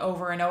same thing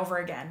over and over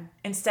again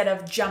instead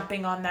of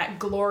jumping on that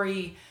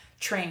glory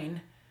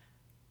train,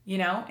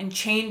 and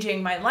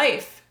changing my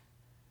life.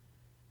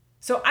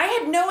 So I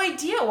had no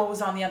idea what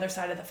was on the other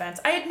side of the fence.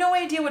 I had no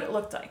idea what it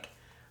looked like.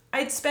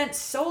 I'd spent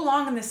so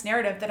long in this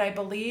narrative that I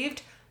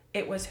believed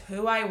it was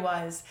who I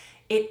was.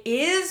 It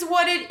is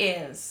what it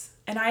is.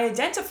 And I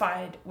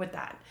identified with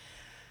that.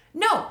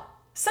 No,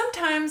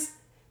 sometimes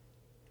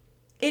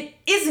it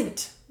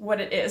isn't what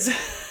it is.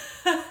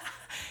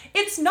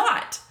 It's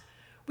not.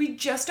 We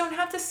just don't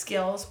have the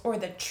skills or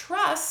the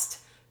trust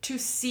to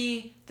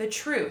see the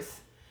truth.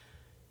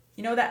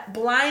 That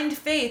blind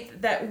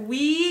faith that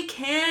we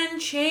can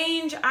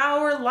change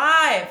our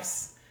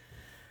lives.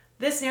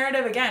 This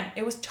narrative, again,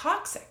 it was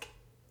toxic.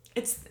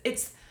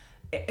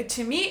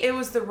 To me, it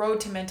was the road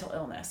to mental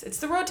illness. It's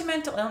the road to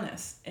mental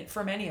illness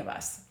for many of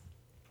us.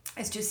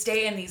 It's to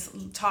stay in these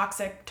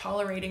toxic,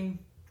 tolerating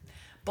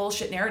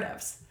bullshit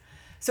narratives.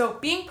 So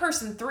being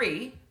person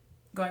 3,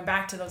 going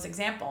back to those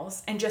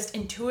examples, and just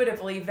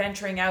intuitively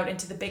venturing out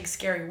into the big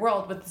scary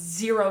world with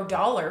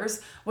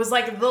 $0 was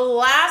like the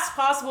last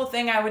possible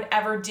thing I would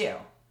ever do.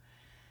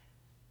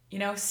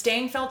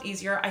 Staying felt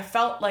easier. I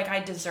felt like I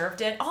deserved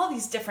it. All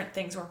these different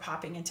things were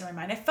popping into my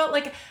mind. I felt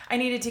like I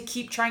needed to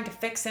keep trying to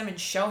fix him and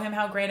show him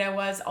how great I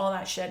was, all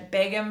that shit,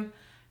 beg him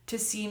to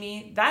see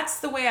me.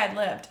 That's the way I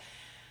lived.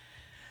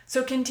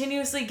 So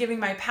continuously giving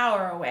my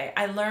power away,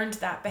 I learned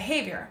that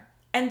behavior.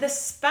 And the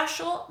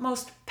special,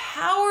 most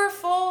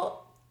powerful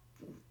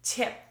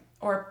tip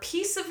or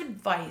piece of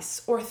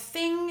advice or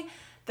thing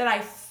that I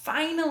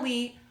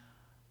finally,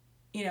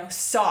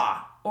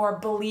 saw or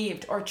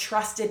believed or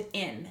trusted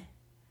in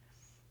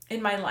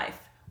my life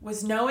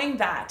was knowing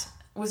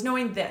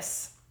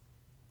this.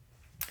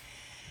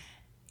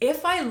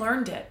 If I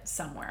learned it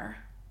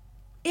somewhere,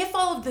 if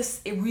all of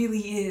this, it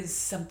really is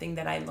something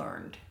that I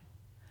learned,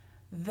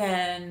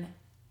 then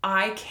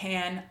I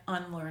can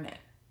unlearn it.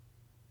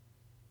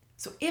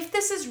 So if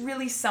this is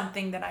really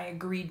something that I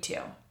agreed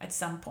to at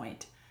some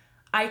point,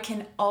 I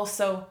can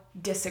also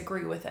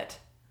disagree with it.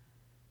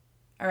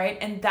 All right.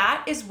 And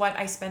that is what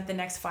I spent the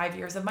next 5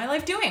 years of my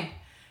life doing,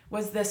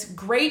 was this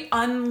great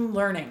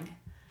unlearning,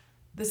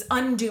 this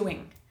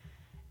undoing,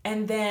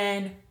 and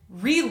then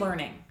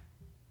relearning.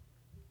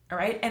 All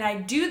right. And I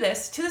do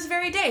this to this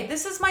very day.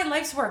 This is my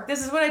life's work.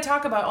 This is what I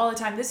talk about all the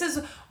time. This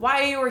is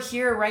why you are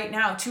here right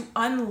now, to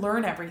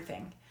unlearn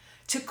everything,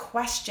 to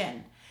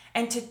question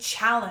and to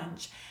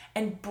challenge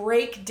and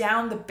break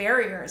down the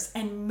barriers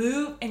and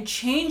move and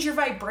change your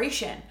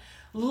vibration,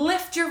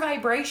 lift your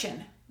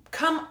vibration,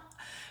 become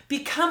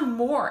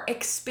more,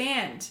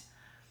 expand.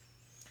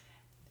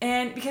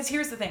 And because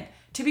here's the thing,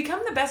 to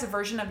become the best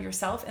version of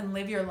yourself and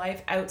live your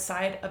life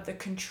outside of the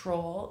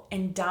control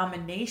and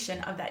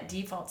domination of that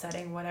default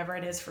setting, whatever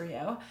it is for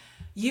you,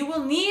 you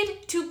will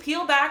need to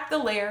peel back the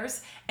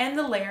layers and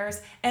the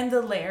layers and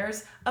the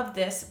layers of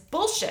this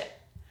bullshit.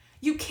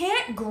 You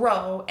can't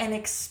grow and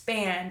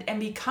expand and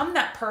become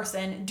that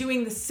person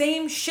doing the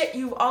same shit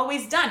you've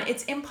always done.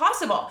 It's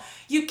impossible.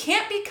 You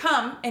can't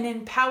become an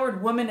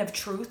empowered woman of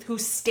truth who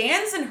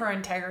stands in her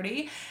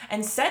integrity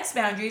and sets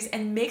boundaries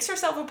and makes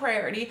herself a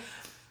priority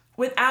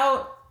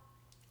without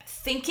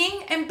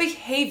thinking and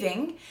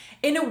behaving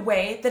in a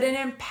way that an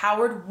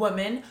empowered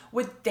woman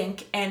would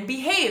think and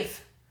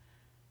behave.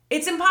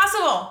 It's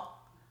impossible.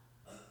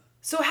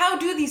 So how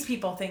do these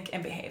people think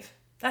and behave?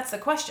 That's the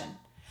question.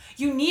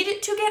 You need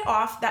to get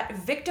off that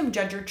victim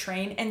judger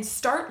train and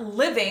start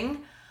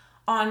living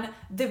on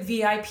the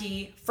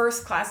VIP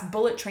first class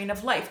bullet train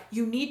of life.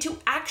 You need to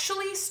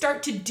actually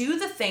start to do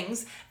the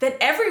things that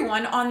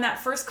everyone on that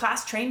first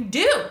class train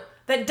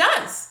that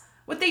does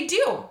what they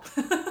do.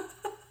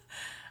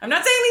 I'm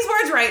not saying these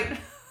words right.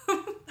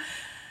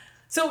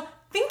 So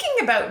thinking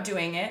about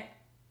doing it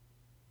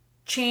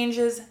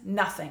changes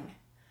nothing.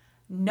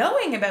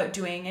 Knowing about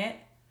doing it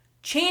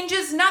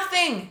changes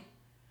nothing.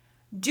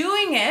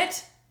 Doing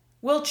it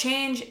will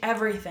change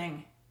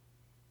everything.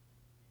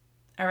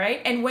 All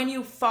right? And when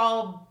you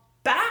fall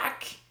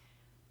back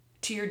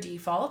to your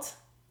default,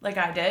 like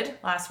I did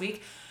last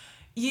week,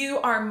 you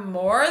are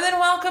more than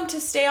welcome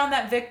to stay on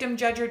that victim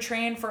judger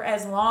train for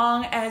as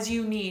long as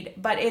you need,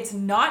 but it's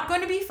not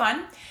going to be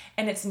fun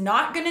and it's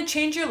not going to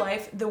change your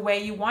life the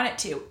way you want it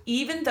to,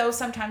 even though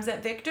sometimes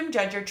that victim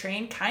judger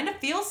train kind of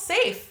feels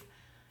safe,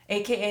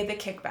 aka the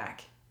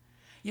kickback.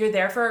 You're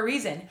there for a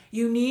reason.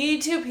 You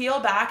need to peel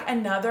back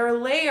another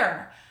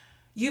layer.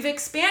 You've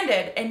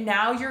expanded and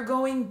now you're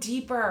going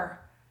deeper.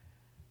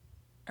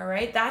 All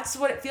right? That's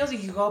what it feels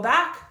like. You go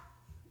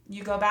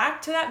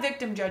back to that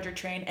victim judger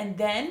train, and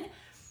then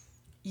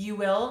you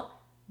will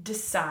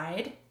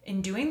decide,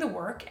 in doing the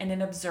work and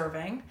in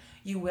observing,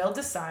 you will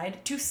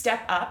decide to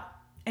step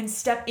up and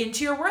step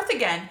into your worth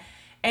again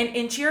and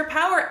into your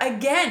power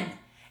again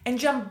and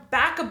jump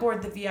back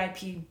aboard the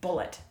VIP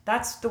bullet.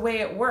 That's the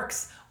way it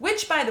works,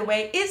 which, by the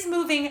way, is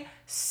moving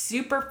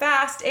super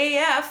fast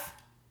AF.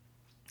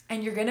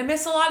 And you're going to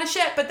miss a lot of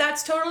shit, but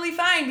that's totally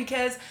fine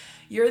because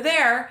you're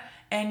there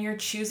and you're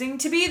choosing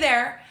to be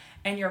there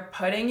and you're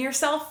putting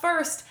yourself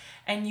first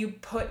and you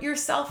put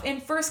yourself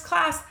in first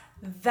class.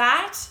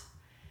 That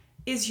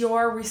is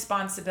your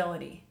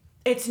responsibility.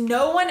 It's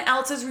no one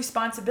else's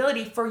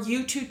responsibility for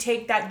you to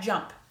take that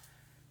jump.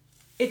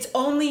 It's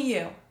only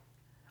you.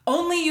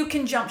 Only you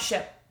can jump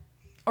ship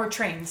or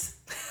trains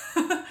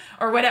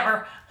or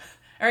whatever.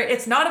 All right,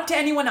 it's not up to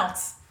anyone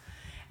else.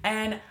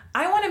 And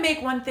I want to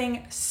make one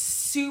thing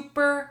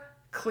super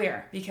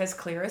clear, because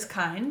clear is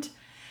kind.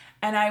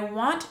 And I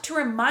want to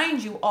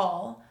remind you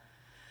all,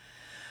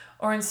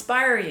 or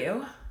inspire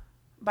you,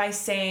 by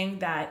saying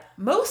that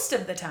most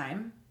of the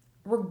time,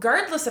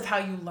 regardless of how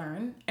you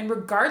learn and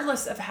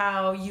regardless of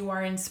how you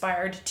are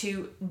inspired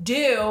to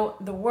do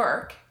the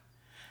work,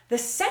 the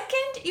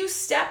second you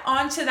step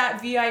onto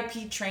that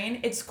VIP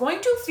train, it's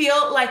going to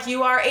feel like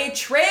you are a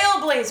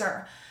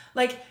trailblazer.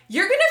 Like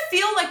you're going to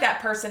feel like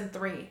that person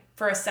 3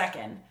 for a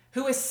second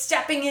who is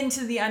stepping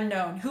into the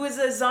unknown, who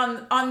is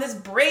on this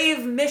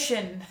brave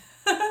mission.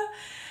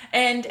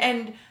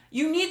 and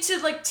you need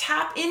to like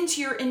tap into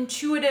your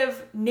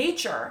intuitive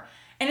nature,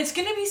 and it's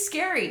going to be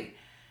scary.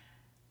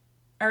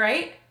 All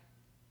right?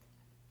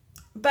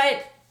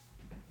 But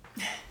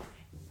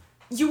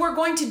you are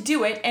going to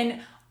do it,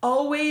 and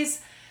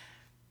always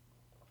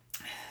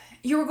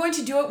you are going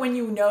to do it when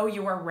you know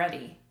you are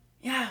ready.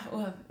 Yeah,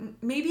 well,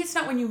 maybe it's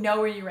not when you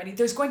know you're ready.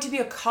 There's going to be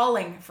a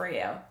calling for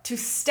you to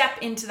step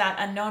into that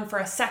unknown for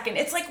a second.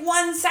 It's like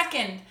 1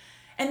 second.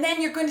 And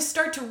then you're going to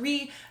start to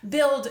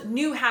rebuild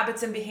new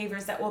habits and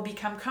behaviors that will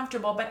become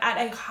comfortable, but at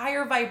a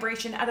higher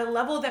vibration, at a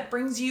level that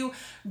brings you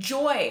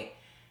joy,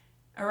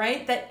 all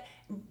right? That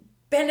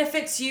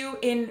benefits you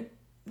in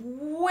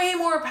way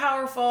more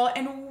powerful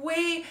and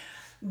way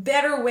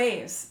better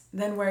ways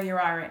than where you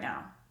are right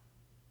now,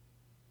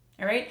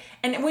 all right?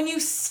 And when you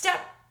step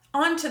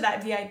onto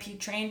that VIP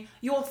train,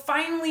 you will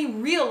finally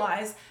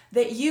realize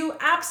that you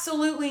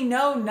absolutely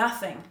know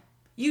nothing.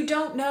 You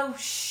don't know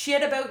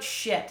shit about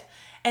shit.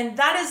 And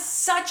that is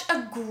such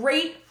a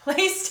great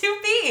place to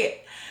be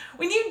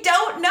when you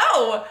don't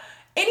know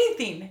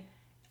anything.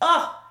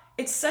 Oh,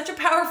 it's such a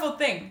powerful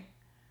thing.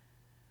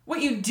 What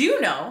you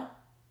do know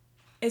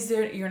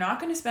you're not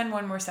going to spend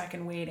one more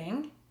second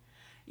waiting.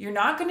 You're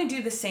not going to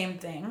do the same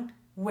thing,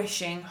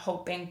 wishing,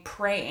 hoping,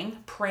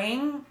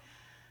 praying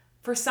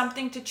for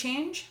something to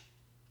change.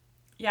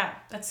 Yeah,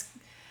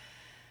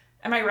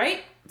 am I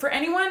right? For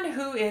anyone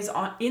who is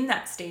in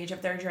that stage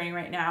of their journey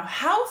right now,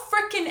 how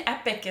freaking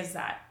epic is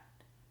that?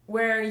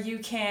 Where you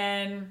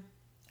can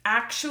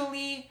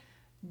actually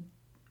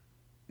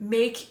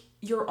make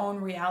your own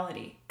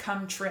reality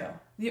come true.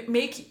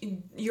 Make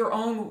your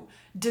own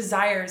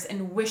desires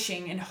and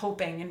wishing and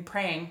hoping and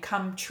praying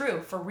come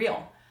true for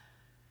real.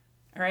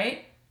 All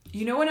right?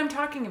 You know what I'm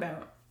talking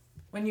about.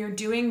 When you're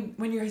doing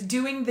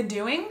the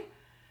doing,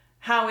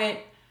 how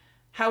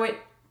it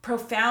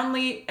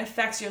profoundly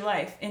affects your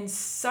life in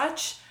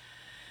such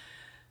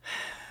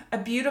a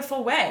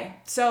beautiful way.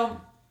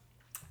 So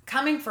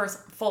coming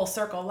full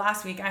circle,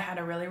 last week I had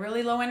a really,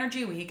 really low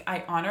energy week.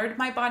 I honored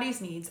my body's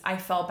needs. I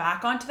fell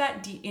back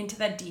into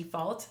that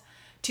default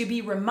to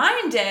be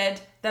reminded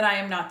that I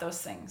am not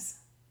those things.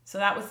 So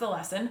that was the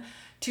lesson.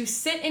 To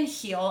sit and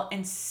heal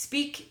and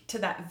speak to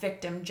that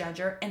victim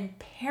judger and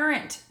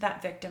parent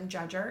that victim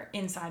judger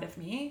inside of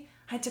me.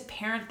 I had to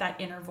parent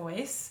that inner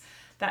voice,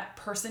 that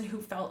person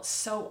who felt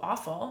so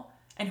awful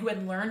and who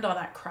had learned all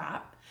that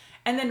crap,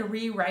 and then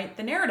rewrite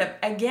the narrative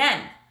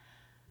again.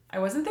 I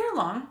wasn't there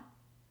long.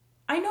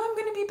 I know I'm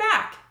going to be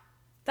back.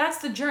 That's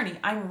the journey.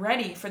 I'm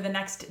ready for the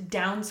next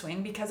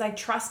downswing because I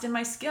trust in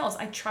my skills.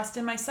 I trust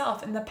in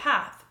myself and the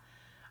path.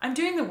 I'm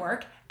doing the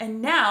work,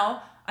 and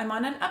now I'm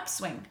on an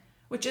upswing,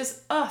 which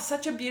is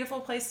such a beautiful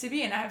place to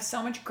be. And I have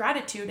so much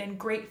gratitude and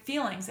great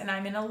feelings, and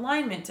I'm in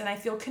alignment, and I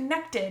feel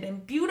connected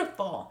and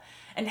beautiful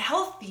and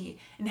healthy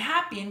and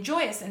happy and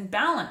joyous and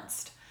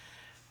balanced.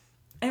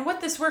 And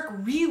what this work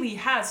really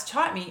has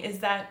taught me is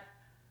that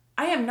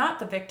I am not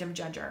the victim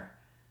judger.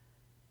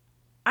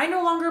 I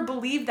no longer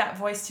believe that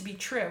voice to be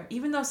true,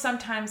 even though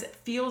sometimes it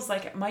feels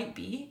like it might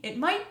be. It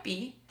might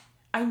be.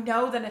 I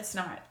know that it's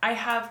not. I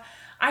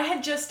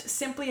had just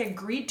simply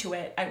agreed to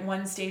it at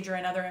one stage or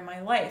another in my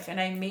life, and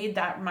I made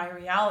that my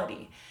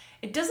reality.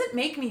 It doesn't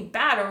make me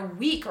bad or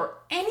weak or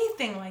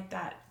anything like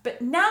that,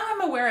 but now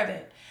I'm aware of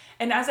it.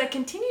 And as I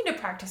continue to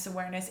practice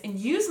awareness and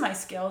use my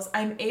skills,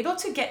 I'm able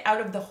to get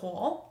out of the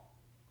hole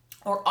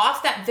or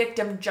off that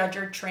victim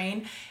judger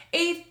train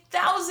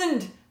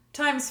 1,000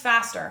 times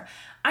faster.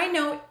 I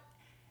know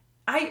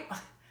I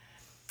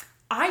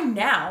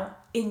now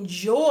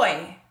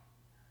enjoy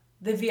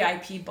the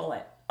VIP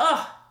bullet.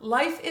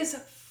 Life is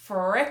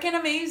frickin'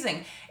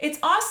 amazing. It's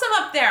awesome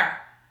up there.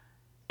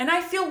 And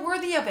I feel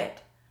worthy of it.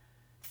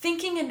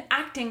 Thinking and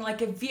acting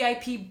like a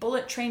VIP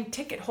bullet train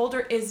ticket holder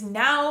is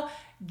now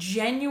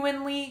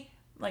genuinely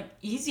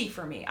easy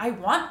for me. I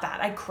want that.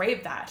 I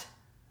crave that.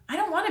 I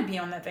don't want to be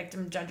on that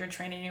victim judger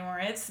train anymore.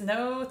 It's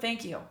no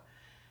thank you.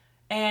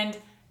 And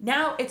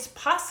now it's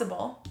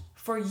possible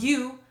for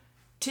you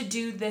to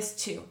do this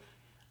too.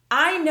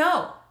 I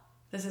know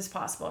this is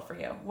possible for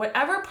you.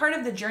 Whatever part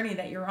of the journey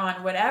that you're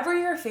on, whatever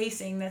you're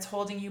facing that's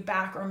holding you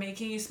back or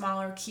making you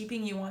smaller, or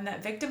keeping you on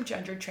that victim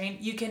judger train,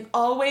 you can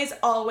always,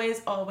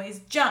 always, always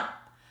jump.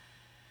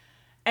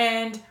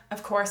 And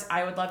of course,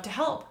 I would love to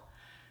help.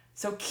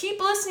 So keep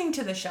listening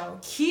to the show,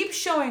 keep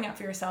showing up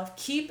for yourself,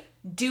 keep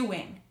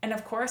doing. And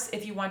of course,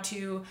 if you want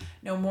to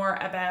know more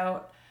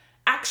about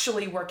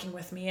actually working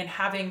with me and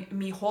having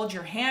me hold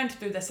your hand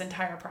through this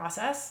entire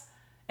process,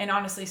 and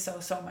honestly,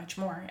 so much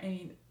more. I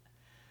mean,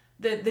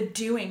 the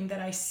doing that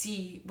I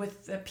see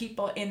with the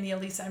people in the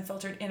Elisa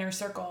Unfiltered Inner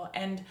Circle,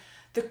 and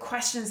the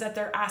questions that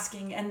they're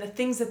asking, and the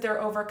things that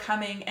they're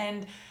overcoming,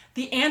 and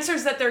the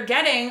answers that they're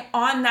getting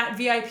on that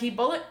VIP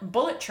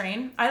bullet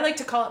train. I like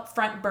to call it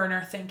front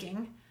burner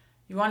thinking.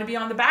 You want to be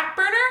on the back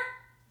burner?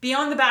 Be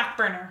on the back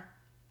burner.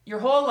 Your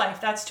whole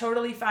life, that's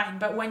totally fine.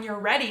 But when you're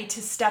ready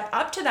to step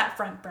up to that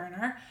front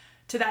burner,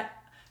 to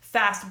that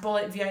fast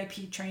bullet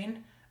VIP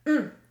train,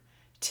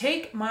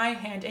 take my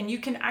hand. And you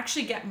can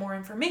actually get more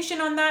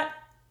information on that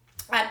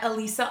at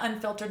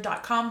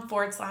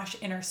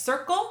elisaunfiltered.com/inner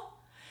circle.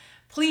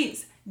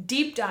 Please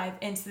deep dive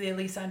into the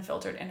Elisa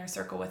Unfiltered Inner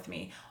Circle with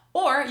me.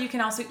 Or you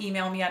can also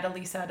email me at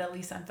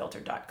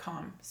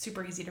elisa@elisaunfiltered.com.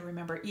 Super easy to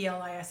remember,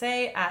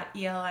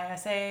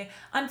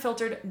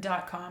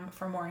 elisa@elisaunfiltered.com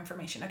for more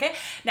information, okay?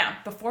 Now,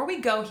 before we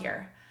go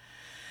here,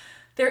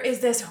 there is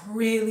this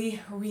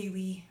really,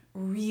 really,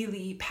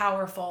 really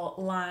powerful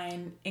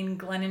line in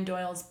Glennon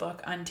Doyle's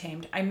book,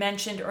 Untamed. I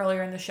mentioned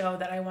earlier in the show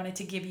that I wanted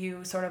to give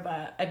you sort of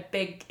a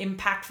big,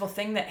 impactful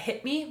thing that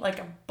hit me like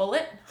a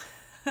bullet.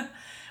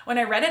 When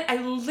I read it,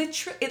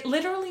 it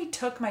literally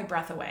took my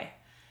breath away.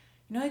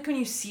 You know, like when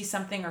you see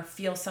something or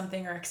feel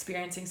something or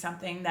experiencing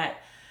something that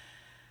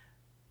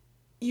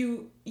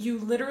you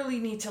literally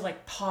need to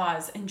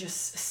pause and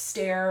just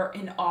stare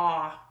in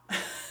awe.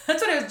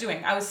 That's what I was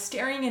doing. I was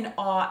staring in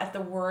awe at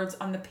the words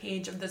on the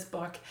page of this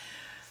book.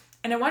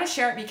 And I want to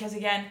share it because,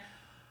 again,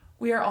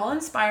 we are all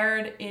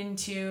inspired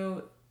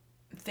into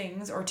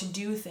things or to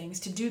do things,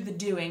 to do the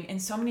doing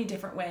in so many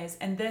different ways.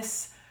 And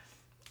this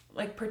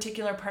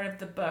particular part of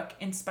the book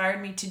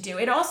inspired me to do.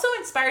 It also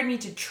inspired me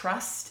to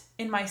trust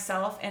in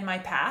myself and my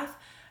path.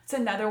 It's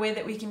another way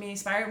that we can be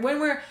inspired. When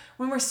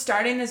we're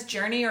starting this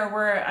journey, or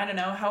we're, I don't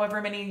know, however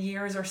many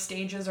years or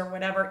stages or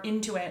whatever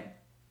into it,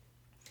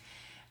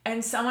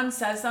 and someone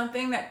says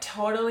something that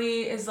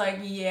totally is like,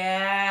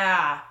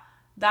 yeah,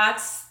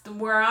 that's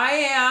where I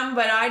am,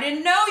 but I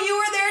didn't know you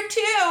were there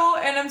too.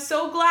 And I'm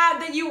so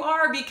glad that you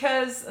are,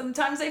 because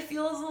sometimes I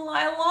feel as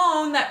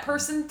alone, that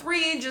person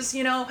 3 just,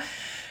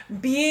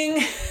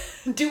 doing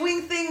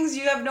things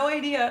you have no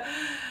idea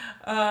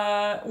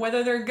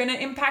whether they're going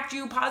to impact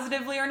you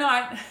positively or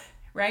not,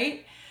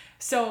 right?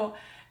 So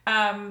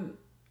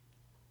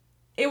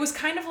it was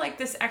kind of like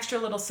this extra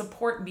little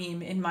support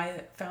beam in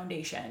my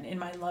foundation, in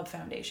my love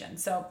foundation.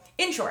 So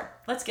in short,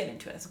 let's get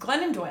into this.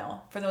 Glennon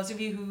Doyle, for those of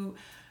you who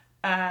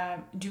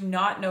do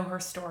not know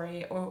her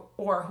story,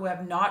 or who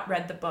have not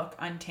read the book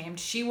Untamed,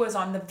 she was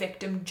on the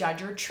victim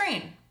judger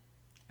train.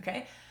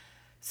 Okay.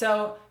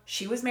 So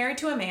she was married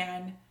to a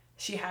man.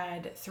 She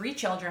had 3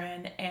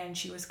 children, and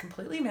she was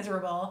completely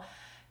miserable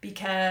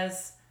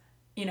because,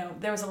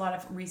 there was a lot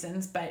of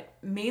reasons, but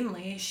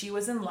mainly she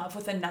was in love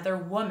with another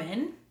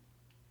woman,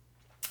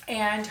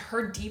 and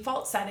her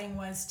default setting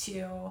was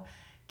to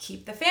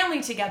keep the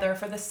family together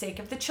for the sake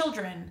of the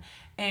children.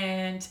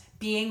 And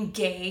being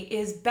gay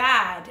is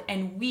bad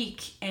and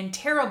weak and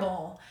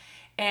terrible.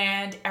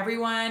 And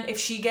everyone, if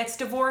she gets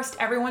divorced,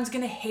 everyone's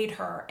going to hate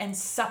her and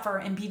suffer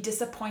and be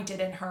disappointed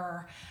in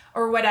her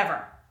or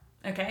whatever.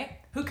 Okay?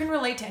 Who can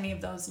relate to any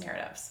of those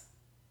narratives?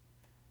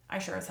 I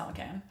sure as hell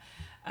can.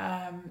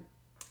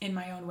 In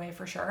my own way,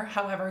 for sure.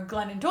 However,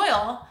 Glennon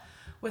Doyle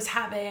was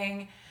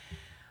having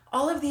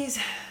all of these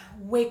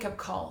wake-up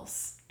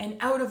calls and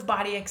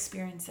out-of-body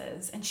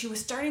experiences, and she was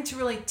starting to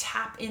really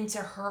tap into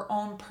her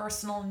own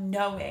personal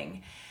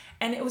knowing.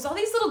 And it was all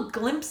these little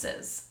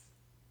glimpses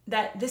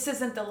that this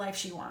isn't the life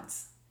she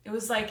wants. It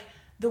was like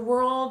the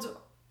world,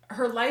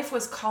 her life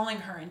was calling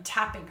her and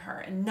tapping her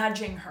and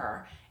nudging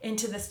her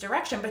into this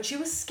direction, but she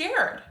was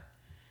scared,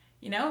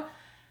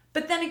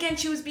 But then again,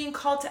 she was being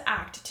called to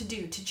act, to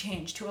do, to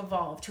change, to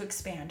evolve, to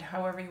expand,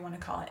 however you want to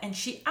call it. And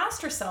she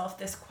asked herself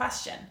this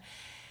question: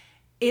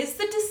 is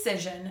the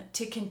decision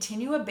to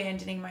continue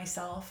abandoning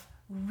myself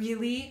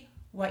really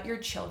what your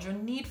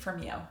children need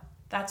from you?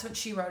 That's what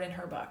she wrote in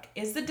her book.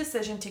 Is the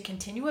decision to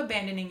continue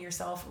abandoning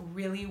yourself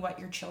really what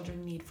your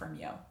children need from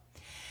you?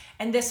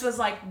 And this was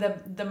like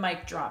the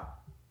mic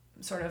drop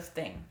sort of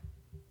thing.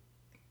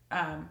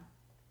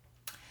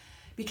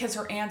 Because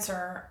her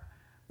answer,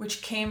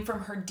 which came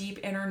from her deep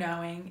inner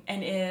knowing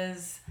and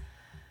is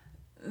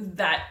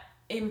that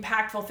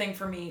impactful thing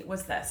for me,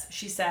 was this.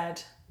 She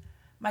said,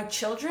 "My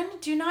children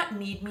do not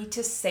need me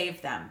to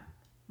save them.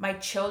 My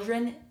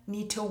children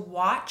need to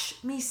watch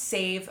me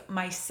save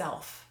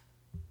myself."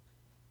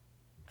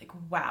 Like,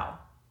 wow.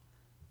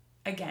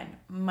 Again,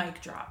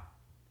 mic drop.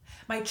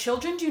 My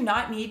children do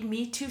not need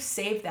me to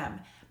save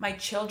them. My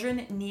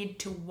children need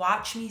to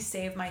watch me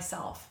save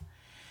myself.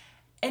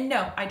 And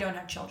no, I don't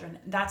have children.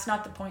 That's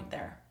not the point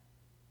there.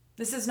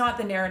 This is not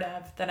the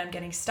narrative that I'm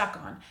getting stuck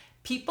on.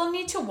 People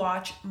need to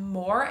watch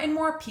more and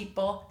more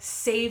people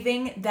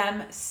saving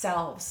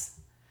themselves.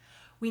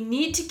 We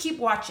need to keep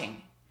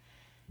watching.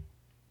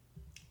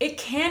 It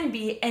can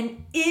be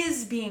and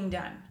is being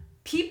done.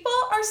 People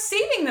are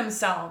saving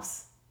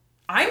themselves.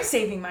 I'm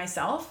saving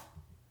myself.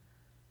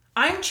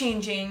 I'm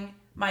changing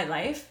my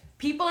life.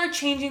 People are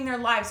changing their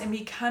lives and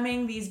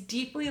becoming these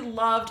deeply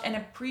loved and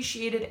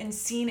appreciated and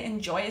seen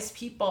and joyous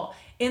people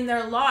in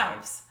their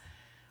lives.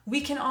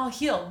 We can all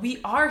heal.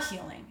 We are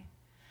healing.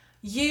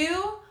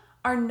 You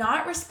are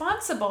not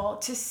responsible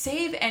to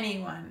save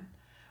anyone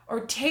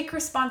or take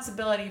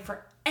responsibility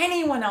for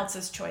anyone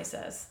else's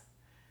choices.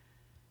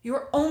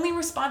 You're only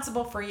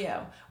responsible for you,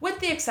 with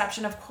the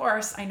exception, of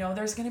course, I know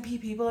there's going to be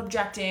people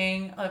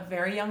objecting, of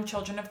very young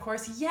children, of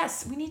course.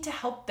 Yes, we need to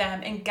help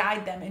them and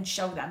guide them and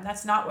show them.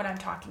 That's not what I'm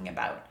talking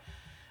about.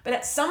 But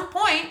at some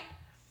point,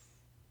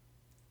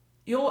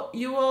 you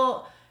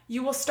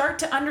will start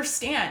to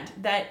understand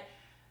that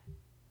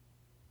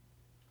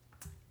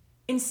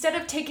instead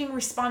of taking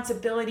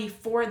responsibility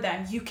for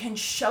them, you can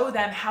show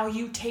them how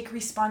you take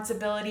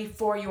responsibility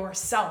for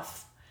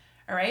yourself.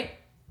 All right?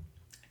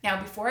 Now,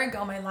 before I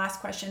go, my last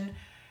question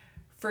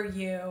for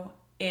you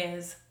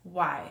is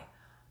why?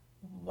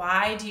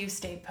 Why do you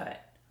stay put?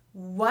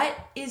 What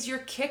is your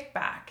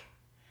kickback?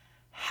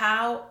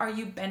 How are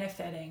you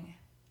benefiting?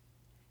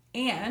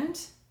 And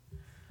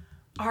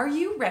are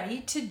you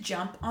ready to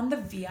jump on the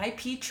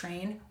VIP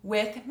train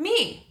with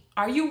me?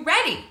 Are you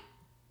ready?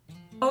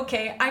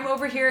 Okay, I'm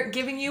over here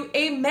giving you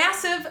a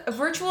massive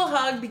virtual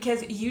hug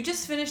because you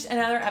just finished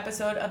another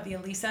episode of the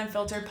Elisa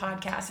Unfiltered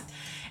podcast.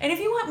 And if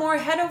you want more,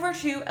 head over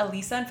to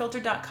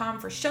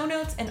elisaunfiltered.com for show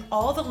notes and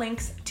all the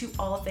links to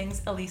all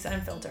things Elisa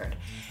Unfiltered.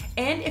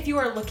 And if you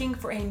are looking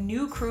for a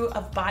new crew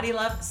of body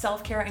love,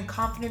 self-care, and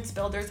confidence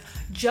builders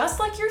just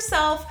like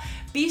yourself,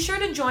 be sure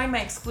to join my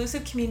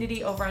exclusive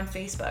community over on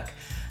Facebook.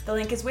 The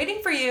link is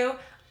waiting for you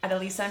at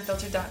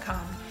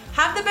elisaunfiltered.com.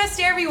 Have the best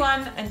day,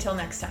 everyone. Until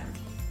next time.